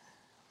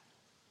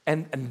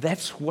 And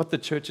that's what the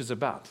church is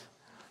about.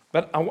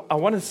 But I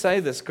want to say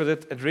this because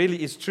it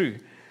really is true.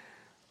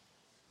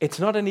 It's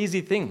not an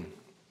easy thing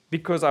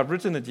because I've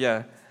written it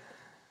here.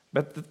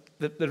 But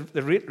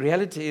the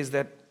reality is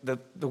that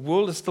the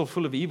world is still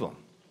full of evil.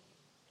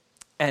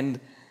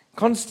 And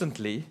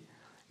constantly,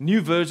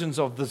 new versions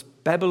of this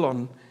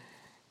Babylon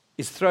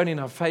is thrown in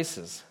our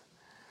faces.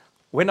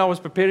 When I was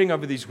preparing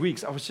over these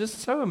weeks, I was just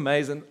so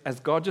amazed, and as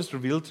God just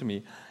revealed to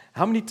me,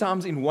 how many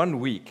times in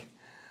 1 week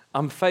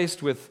I'm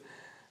faced with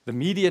the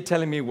media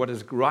telling me what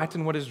is right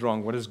and what is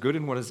wrong, what is good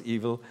and what is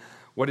evil,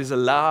 what is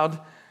allowed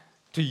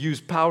to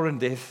use power and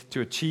death to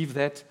achieve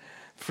that,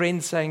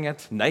 friends saying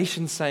it,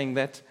 nations saying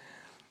that,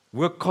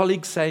 work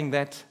colleagues saying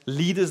that,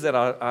 leaders that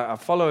I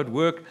follow at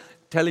work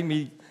telling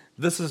me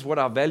this is what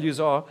our values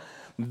are,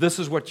 this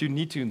is what you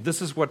need to, and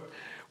this is what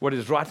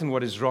is right and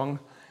what is wrong.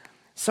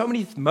 So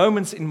many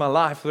moments in my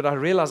life that I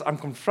realize I'm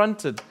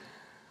confronted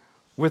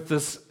with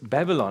this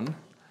Babylon,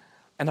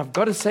 and I've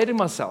got to say to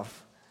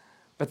myself,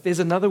 but there's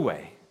another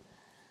way.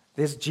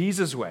 There's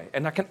Jesus' way.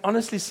 And I can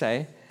honestly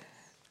say,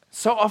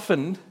 so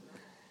often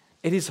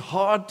it is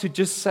hard to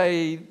just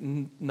say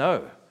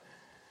no.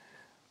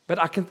 But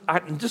I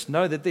can just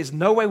know that there's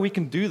no way we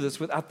can do this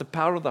without the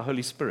power of the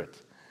Holy Spirit.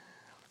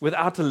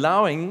 Without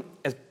allowing,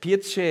 as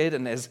Piet shared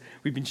and as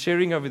we've been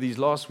sharing over these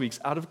last weeks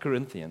out of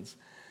Corinthians,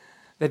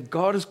 that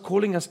God is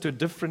calling us to a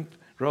different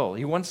role.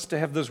 He wants us to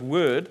have this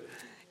word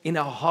in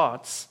our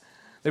hearts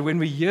that when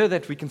we hear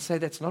that, we can say,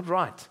 that's not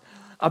right.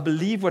 I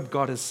believe what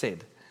God has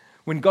said.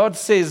 When God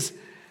says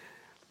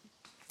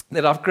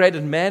that I've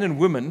created man and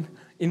woman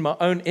in my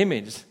own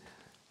image,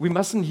 we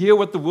mustn't hear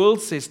what the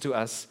world says to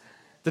us.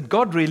 Did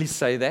God really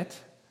say that?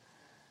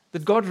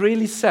 Did God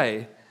really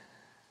say?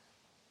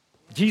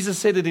 Jesus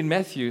said it in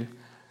Matthew,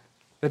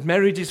 that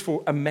marriage is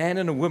for a man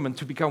and a woman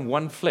to become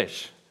one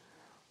flesh.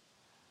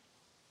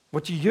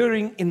 What you're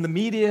hearing in the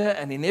media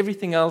and in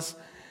everything else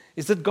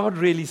is that God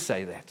really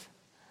say that.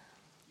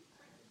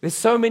 There's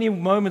so many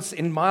moments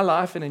in my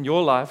life and in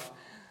your life,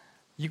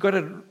 you've got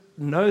to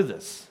know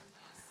this,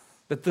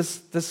 that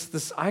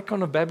this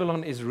icon of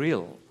Babylon is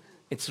real.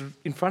 It's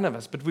in front of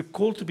us, but we're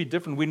called to be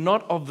different. We're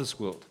not of this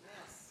world.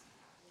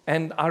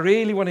 And I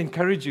really want to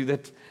encourage you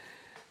that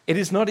it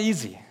is not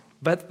easy,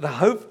 but the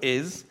hope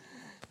is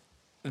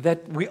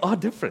that we are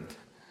different,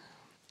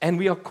 and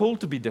we are called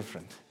to be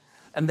different.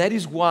 And that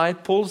is why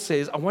Paul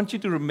says, I want you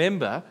to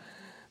remember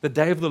the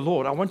day of the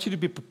Lord. I want you to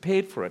be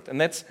prepared for it. And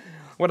that's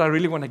what I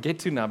really want to get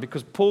to now,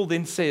 because Paul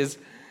then says,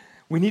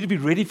 we need to be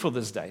ready for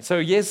this day. So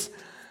yes,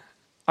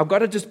 I've got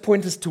to just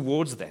point us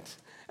towards that.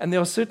 And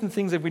there are certain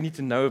things that we need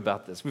to know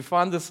about this. I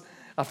find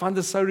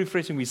this so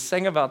refreshing. We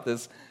sang about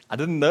this. I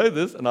didn't know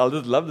this, and I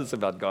just love this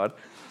about God.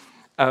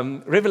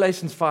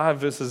 Revelations 5,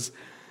 verses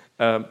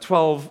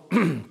 12.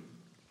 And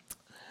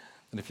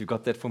if you've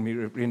got that for me,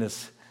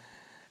 Renus.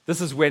 This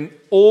is when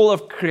all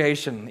of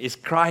creation is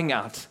crying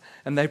out,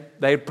 and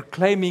they're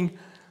proclaiming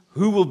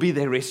who will be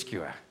their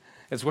rescuer.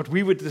 It's what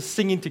we were just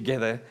singing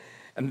together,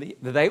 and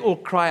they all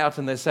cry out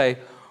and they say,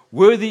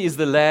 worthy is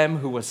the Lamb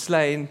who was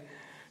slain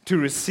to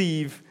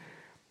receive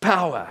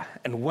power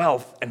and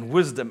wealth and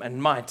wisdom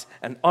and might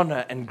and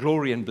honor and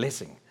glory and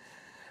blessing.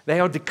 They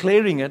are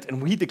declaring it,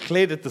 and we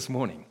declared it this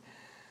morning.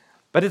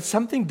 But it's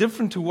something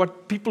different to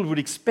what people would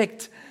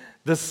expect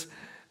this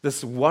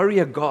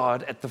warrior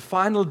God at the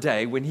final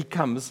day when he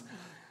comes.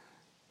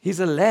 He's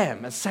a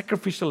lamb, a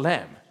sacrificial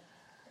lamb.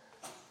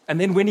 And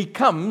then when he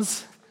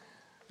comes,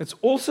 it's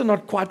also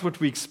not quite what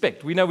we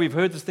expect. We know we've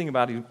heard this thing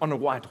about him on a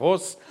white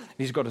horse, and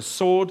he's got a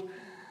sword.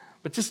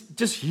 But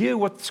just hear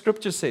what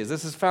Scripture says.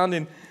 This is found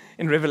in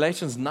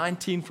Revelations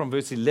 19 from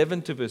verse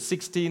 11 to verse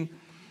 16.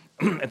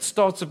 It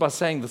starts by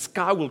saying the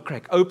sky will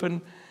crack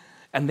open,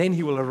 and then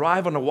he will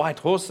arrive on a white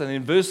horse. And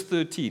in verse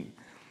 13,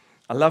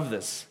 I love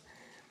this.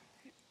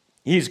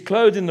 He is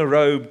clothed in a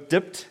robe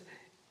dipped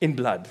in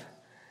blood,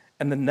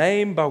 and the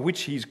name by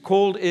which he's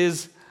called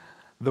is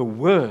the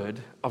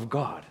Word of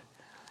God.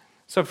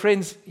 So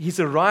friends, he's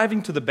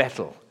arriving to the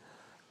battle,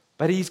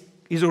 but he's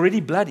already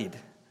bloodied.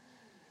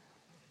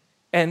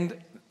 And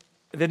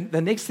then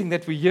the next thing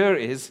that we hear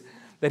is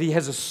that he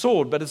has a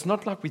sword, but it's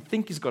not like we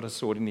think he's got a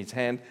sword in his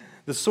hand.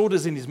 The sword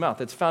is in his mouth.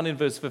 It's found in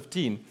verse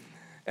 15.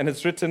 And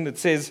it's written, it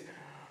says,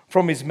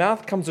 from his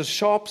mouth comes a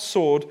sharp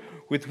sword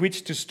with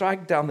which to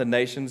strike down the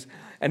nations,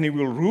 and he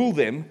will rule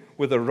them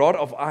with a rod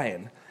of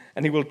iron,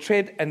 and he will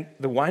tread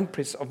the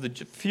winepress of the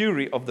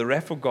fury of the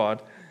wrath of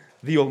God,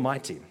 the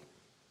Almighty.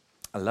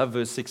 I love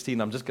verse 16.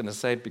 I'm just going to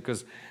say it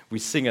because we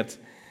sing it.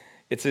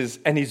 It says,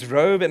 and his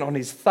robe and on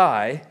his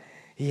thigh,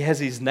 he has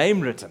his name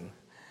written.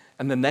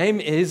 And the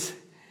name is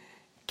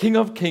King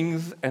of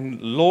Kings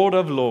and Lord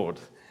of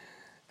Lords.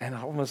 And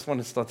I almost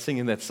want to start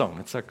singing that song.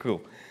 It's so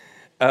cool.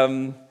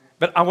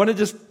 But I want to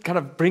just kind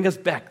of bring us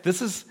back.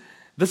 This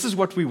is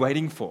what we're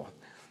waiting for.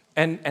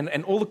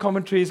 And all the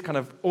commentaries kind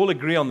of all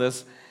agree on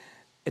this.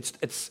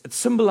 It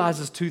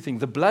symbolizes two things.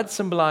 The blood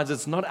symbolizes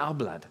it's not our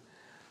blood.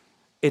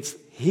 It's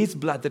his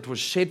blood that was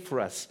shed for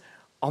us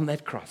on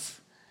that cross.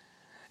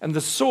 And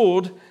the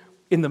sword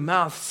in the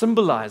mouth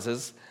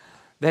symbolizes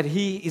that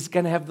he is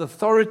going to have the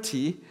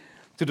authority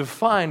to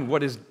define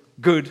what is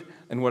good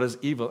and what is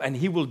evil. And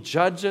he will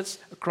judge us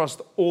across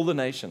all the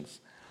nations.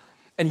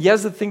 And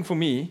here's the thing for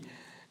me,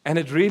 and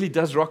it really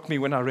does rock me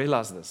when I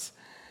realize this.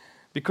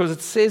 Because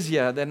it says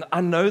here, that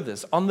I know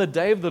this, on the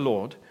day of the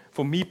Lord,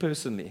 for me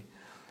personally,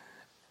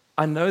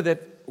 I know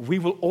that we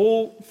will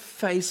all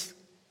face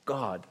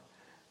God.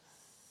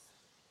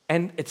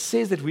 And it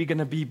says that we're going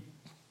to be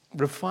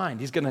refined.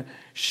 He's going to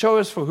show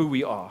us for who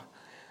we are.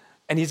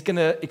 And he's going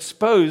to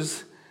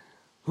expose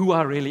who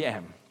I really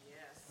am. Yes.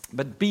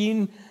 But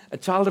being a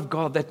child of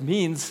God, that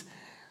means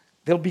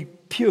there'll be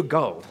pure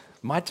gold.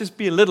 Might just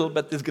be a little,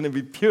 but there's going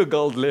to be pure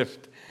gold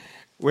left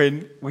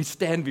when we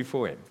stand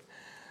before him.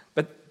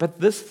 But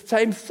this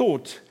same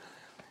thought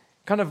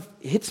kind of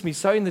hits me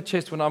so in the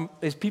chest when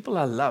there's people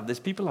I love, there's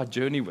people I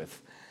journey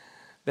with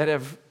that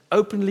have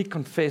openly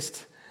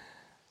confessed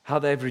how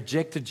they've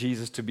rejected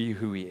Jesus to be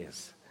who he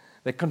is.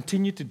 They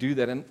continue to do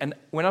that. And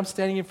when I'm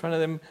standing in front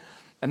of them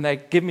and they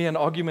give me an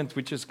argument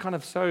which is kind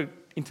of so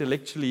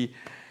intellectually,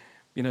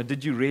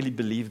 did you really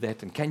believe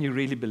that? And can you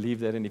really believe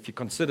that? And if you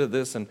consider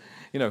this, and,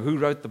 who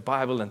wrote the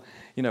Bible?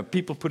 And,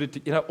 people put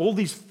it, all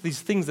these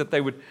things that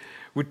they would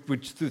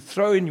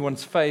throw in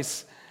one's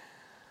face.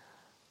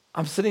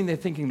 I'm sitting there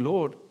thinking,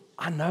 Lord,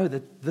 I know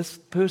that this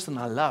person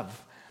I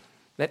love,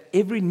 that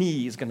every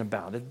knee is going to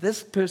bow, that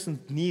this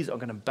person's knees are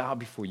going to bow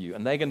before you,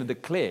 and they're going to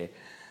declare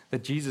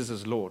that Jesus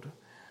is Lord.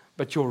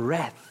 But your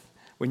wrath,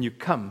 when you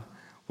come,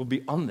 will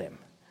be on them.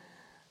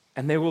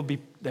 And they will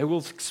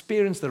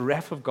experience the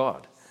wrath of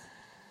God.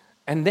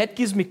 And that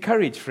gives me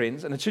courage,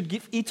 friends, and it should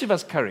give each of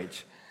us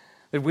courage.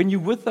 That when you're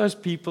with those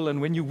people, and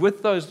when you're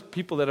with those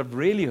people that have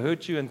really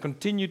hurt you and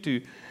continue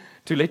to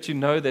let you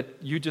know that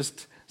you're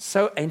just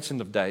so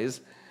ancient of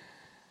days,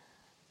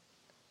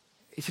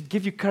 it should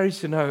give you courage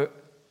to know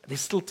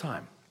there's still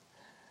time.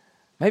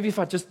 Maybe if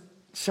I just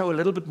show a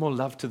little bit more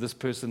love to this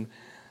person,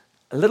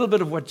 a little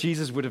bit of what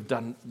Jesus would have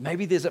done,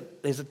 maybe there's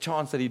a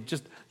chance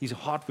that his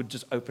heart would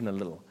just open a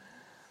little.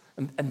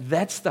 And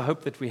that's the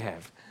hope that we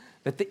have,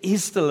 that there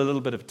is still a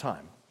little bit of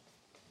time.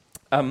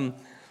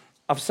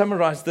 I've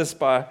summarized this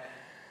by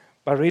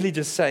really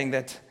just saying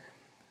that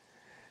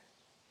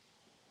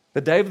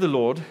the day of the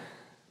Lord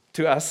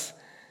to us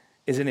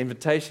is an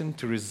invitation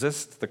to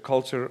resist the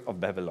culture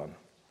of Babylon.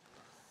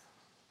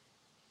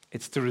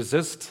 It's to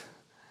resist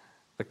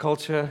the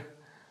culture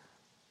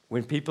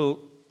when people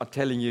are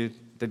telling you,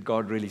 did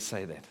God really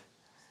say that?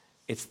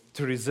 It's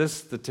to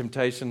resist the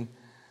temptation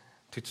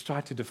to try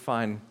to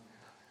define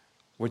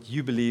what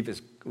you believe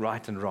is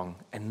right and wrong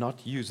and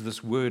not use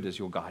this word as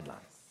your guideline.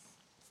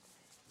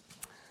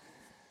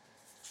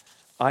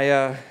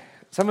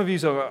 Some of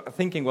you are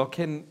thinking, well,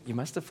 Ken, you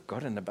must have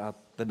forgotten about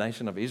the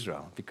nation of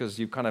Israel because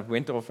you kind of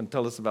went off and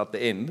told us about the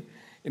end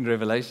in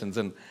Revelations,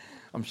 and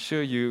I'm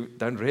sure you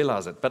don't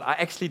realize it. But I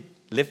actually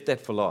left that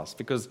for last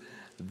because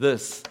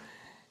this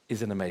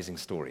is an amazing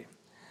story.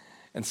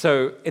 And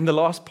so in the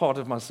last part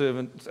of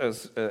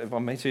my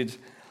message,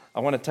 I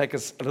want to take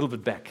us a little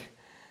bit back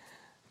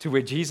to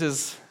where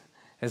Jesus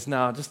has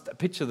now, just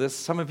picture this.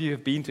 Some of you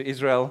have been to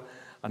Israel.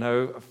 I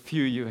know a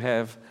few you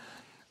have.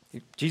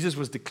 Jesus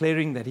was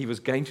declaring that he was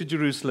going to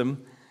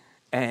Jerusalem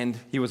and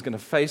he was going to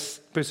face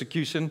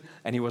persecution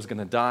and he was going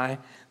to die.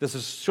 This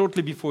is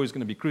shortly before he's going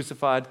to be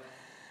crucified.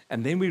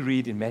 And then we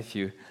read in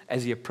Matthew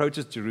as he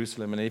approaches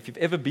Jerusalem. And if you've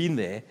ever been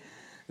there,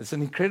 it's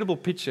an incredible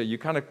picture. You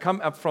kind of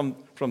come up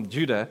from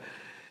Judah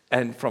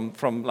and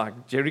from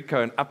like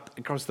Jericho and up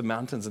across the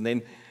mountains, and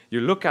then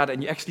you look out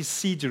and you actually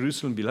see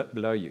Jerusalem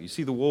below you. You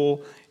see the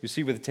wall, you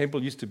see where the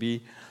temple used to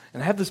be.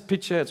 And I have this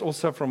picture. It's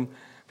also from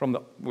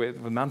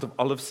the Mount of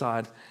Olives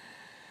side,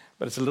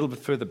 but it's a little bit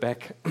further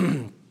back,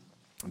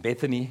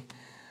 Bethany.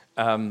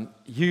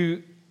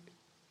 You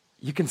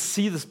can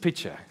see this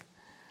picture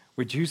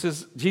where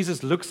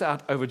Jesus looks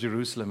out over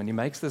Jerusalem and he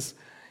makes this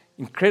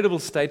incredible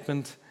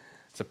statement.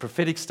 It's a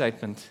prophetic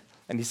statement.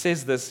 And he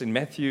says this in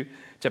Matthew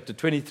chapter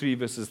 23,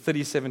 verses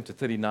 37 to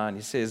 39.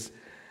 He says,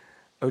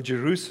 "O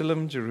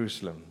Jerusalem,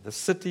 Jerusalem, the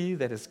city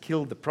that has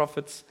killed the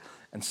prophets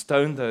and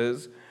stoned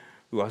those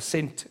who are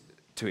sent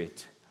to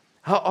it.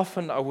 How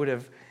often I would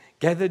have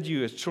gathered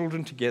you as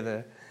children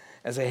together,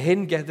 as a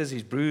hen gathers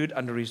his brood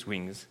under his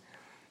wings,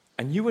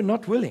 and you were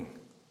not willing!"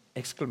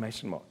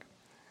 Exclamation mark.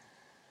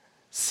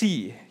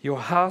 "See, your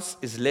house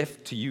is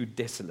left to you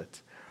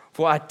desolate.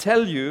 For I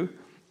tell you,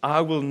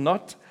 I will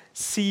not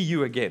see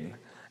you again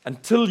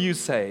until you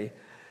say,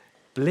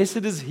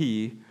 'Blessed is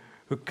he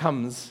who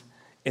comes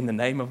in the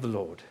name of the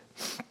Lord.'"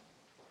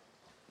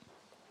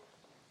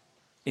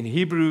 In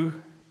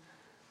Hebrew,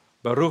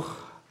 Baruch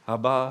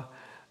haba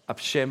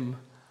Hashem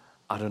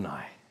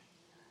Adonai.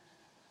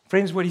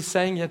 Friends, what he's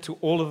saying here to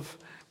all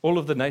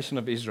of the nation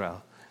of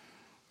Israel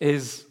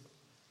is,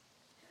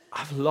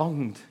 I've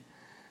longed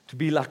to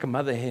be like a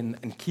mother hen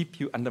and keep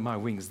you under my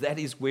wings. That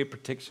is where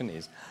protection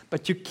is.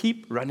 But you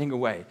keep running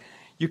away.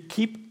 You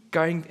keep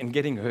going and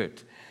getting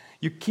hurt.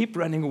 You keep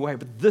running away,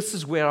 but this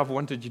is where I've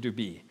wanted you to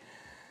be.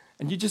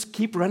 And you just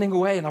keep running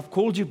away, and I've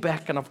called you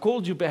back, and I've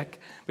called you back,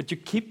 but you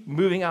keep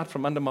moving out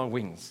from under my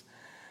wings.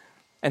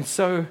 And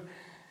so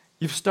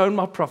you've stoned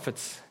my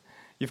prophets,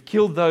 you've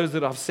killed those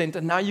that I've sent,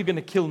 and now you're going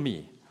to kill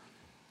me.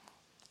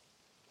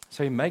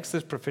 So he makes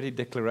this prophetic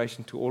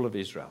declaration to all of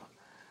Israel.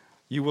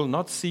 You will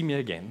not see me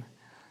again.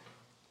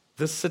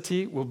 This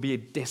city will be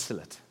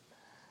desolate.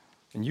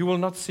 And you will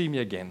not see me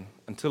again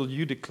until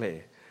you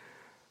declare,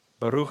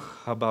 Baruch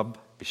haba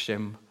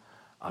b'shem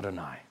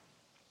Adonai.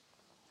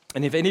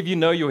 And if any of you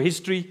know your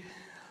history,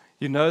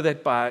 you know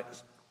that by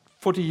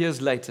 40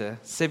 years later,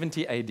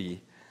 70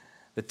 AD,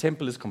 the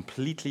temple is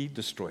completely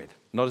destroyed.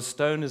 Not a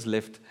stone is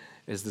left,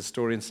 as the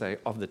historians say,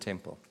 of the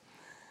temple.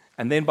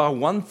 And then by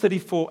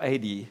 134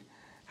 AD,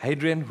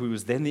 Hadrian, who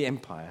was then the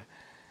empire,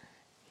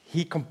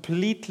 he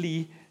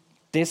completely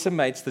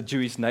decimates the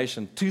Jewish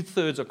nation.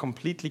 2/3 are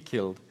completely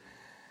killed.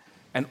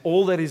 And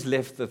all that is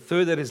left, the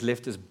third that is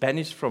left, is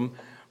banished from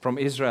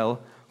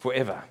Israel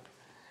forever.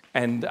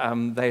 And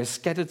they are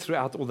scattered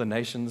throughout all the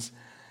nations.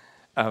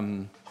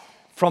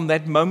 From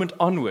that moment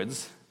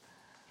onwards,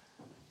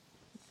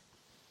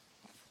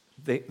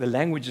 the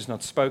language is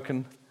not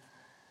spoken.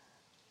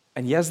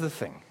 And here's the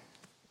thing,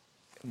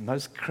 the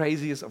most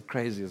craziest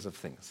of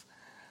things.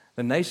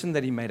 The nation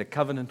that he made a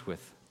covenant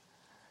with,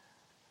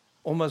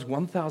 almost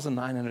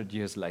 1,900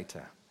 years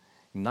later,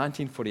 in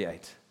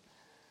 1948,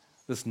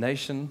 this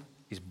nation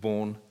is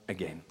born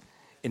again.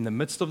 In the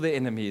midst of their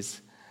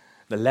enemies,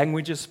 the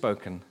language is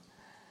spoken.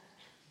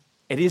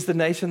 It is the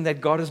nation that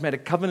God has made a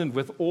covenant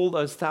with all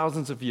those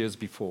thousands of years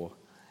before.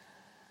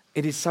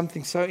 It is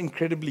something so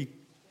incredibly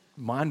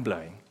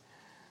mind-blowing.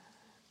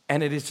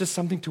 And it is just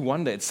something to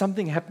wonder. It's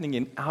something happening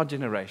in our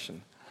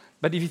generation.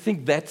 But if you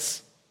think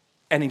that's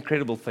an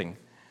incredible thing,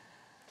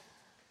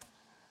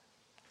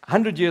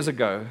 100 years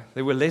ago,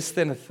 there were less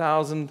than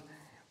 1,000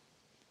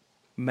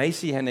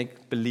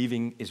 Messianic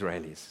believing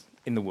Israelis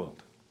in the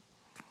world.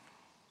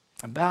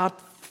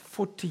 About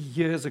 40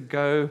 years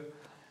ago,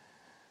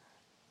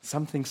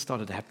 something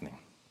started happening.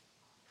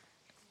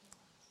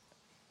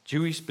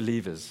 Jewish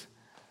believers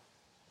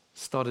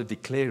started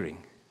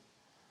declaring,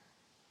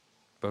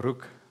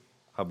 Baruch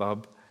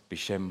haba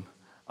b'shem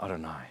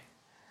Adonai.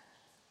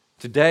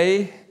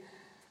 Today,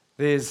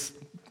 there's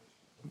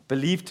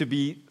believed to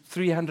be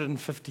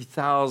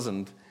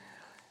 350,000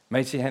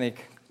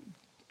 Messianic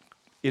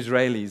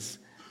Israelis,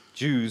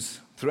 Jews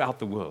throughout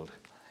the world.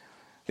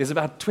 There's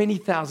about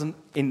 20,000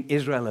 in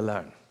Israel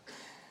alone.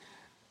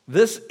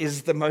 This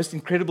is the most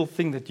incredible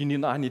thing that you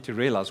and I need to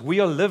realize. We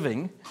are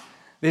living,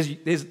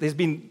 there's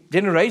been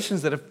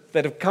generations that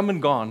have come and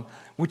gone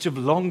which have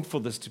longed for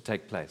this to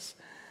take place.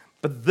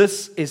 But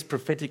this is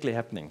prophetically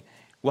happening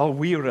while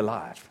we are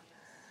alive.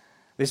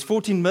 There's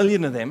 14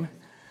 million of them.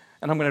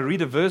 And I'm going to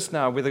read a verse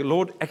now where the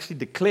Lord actually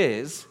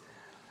declares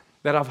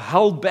that I've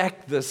held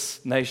back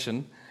this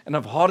nation and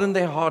I've hardened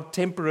their heart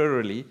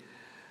temporarily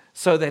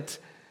so that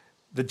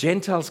the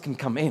Gentiles can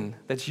come in.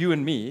 That's you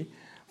and me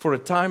for a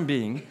time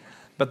being.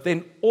 But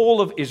then all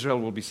of Israel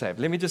will be saved.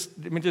 Let me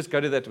just go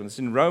to that one. It's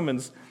in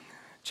Romans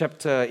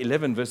chapter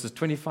 11, verses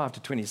 25 to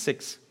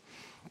 26.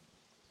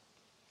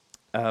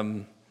 I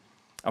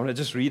want to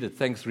just read it.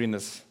 Thanks,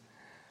 Renus.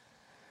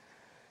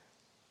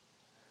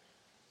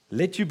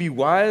 Let you be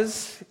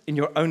wise in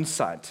your own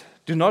sight.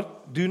 Do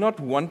not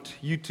want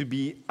you to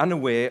be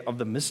unaware of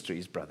the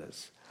mysteries,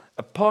 brothers.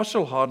 A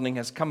partial hardening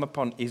has come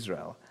upon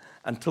Israel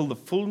until the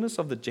fullness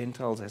of the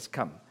Gentiles has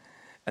come.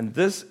 And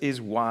this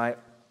is why,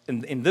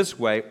 in this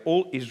way,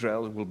 all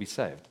Israel will be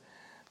saved.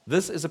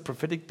 This is a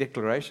prophetic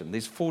declaration.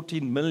 There's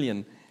 14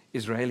 million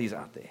Israelis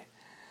out there.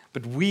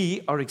 But we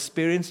are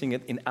experiencing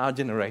it in our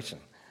generation.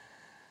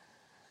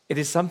 It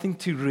is something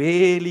to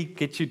really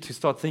get you to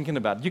start thinking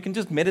about. You can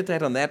just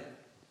meditate on that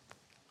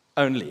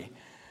only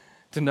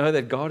to know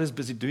that God is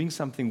busy doing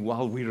something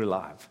while we're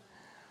alive.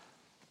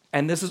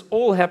 And this is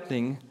all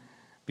happening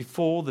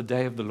before the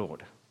day of the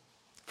Lord.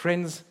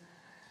 Friends,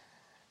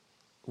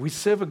 we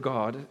serve a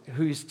God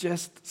who is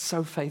just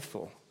so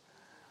faithful.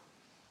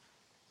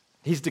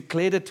 He's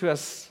declared it to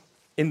us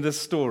in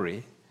this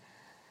story,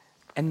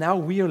 and now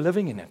we are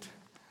living in it.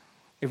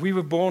 If we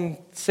were born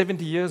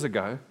 70 years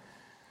ago,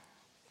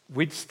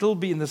 we'd still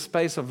be in the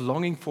space of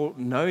longing for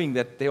knowing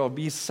that there will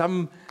be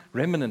some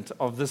remnant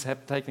of this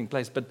taking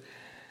place. But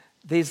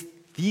there's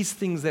these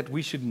things that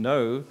we should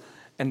know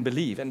and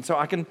believe. And so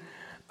I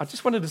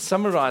just wanted to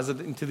summarize it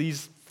into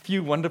these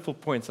few wonderful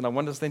points, and I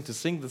want us then to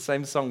sing the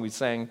same song we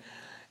sang,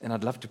 and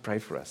I'd love to pray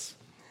for us.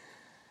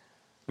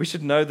 We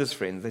should know this,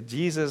 friends, that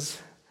Jesus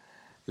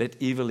let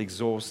evil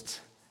exhaust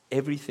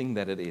everything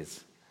that it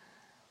is,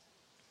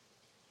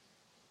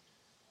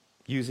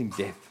 using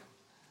death.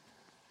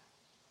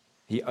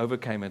 He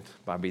overcame it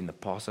by being the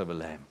Passover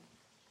lamb.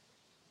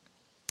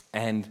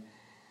 And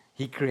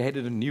he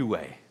created a new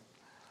way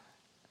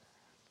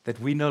that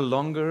we no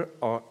longer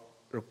are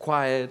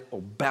required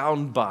or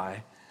bound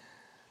by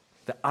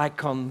the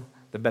icon,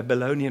 the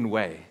Babylonian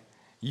way.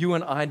 You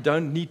and I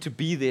don't need to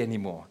be there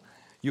anymore.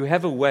 You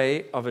have a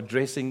way of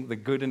addressing the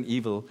good and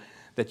evil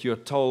that you're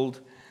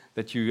told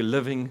that you're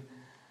living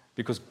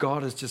because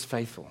God is just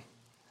faithful.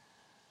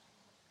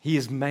 He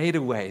has made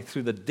a way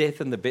through the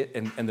death and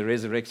the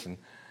resurrection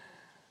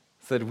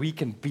so that we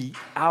can be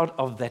out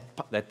of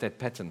that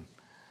pattern.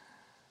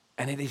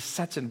 And it is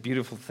such a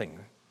beautiful thing.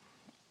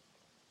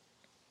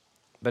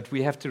 But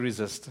we have to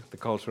resist the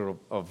culture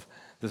of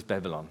this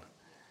Babylon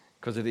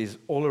because it is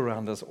all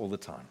around us all the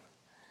time.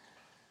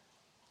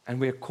 And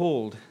we're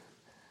called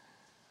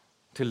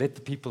to let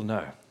the people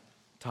know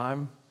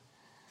time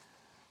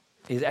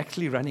is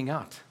actually running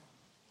out.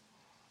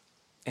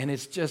 And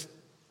it's just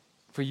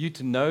for you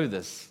to know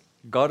this.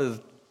 God has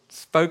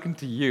spoken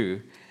to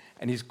you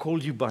and He's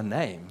called you by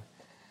name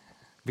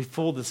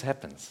before this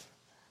happens,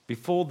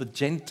 before the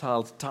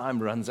Gentiles'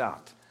 time runs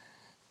out.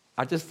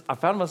 I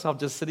found myself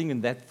just sitting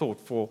in that thought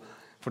for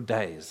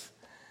days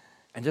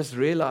and just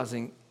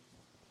realizing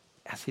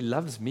as He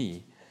loves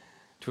me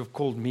to have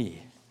called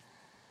me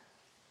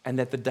and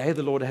that the day of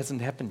the Lord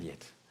hasn't happened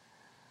yet.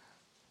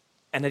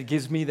 And it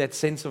gives me that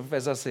sense of,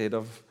 as I said,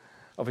 of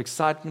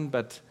excitement,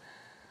 but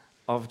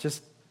of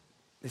just,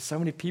 there's so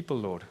many people,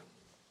 Lord,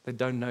 that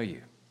don't know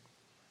You.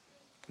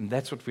 And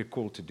that's what we're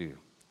called to do.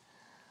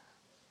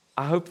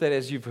 I hope that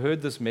as you've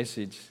heard this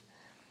message,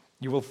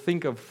 you will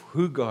think of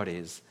who God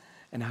is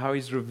and how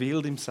He's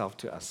revealed Himself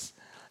to us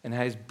and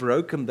how He's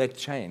broken that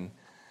chain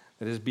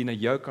that has been a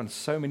yoke on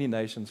so many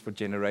nations for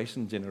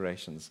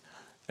generations.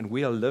 And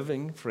we are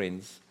living,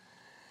 friends,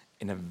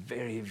 in a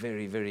very,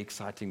 very, very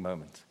exciting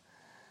moment.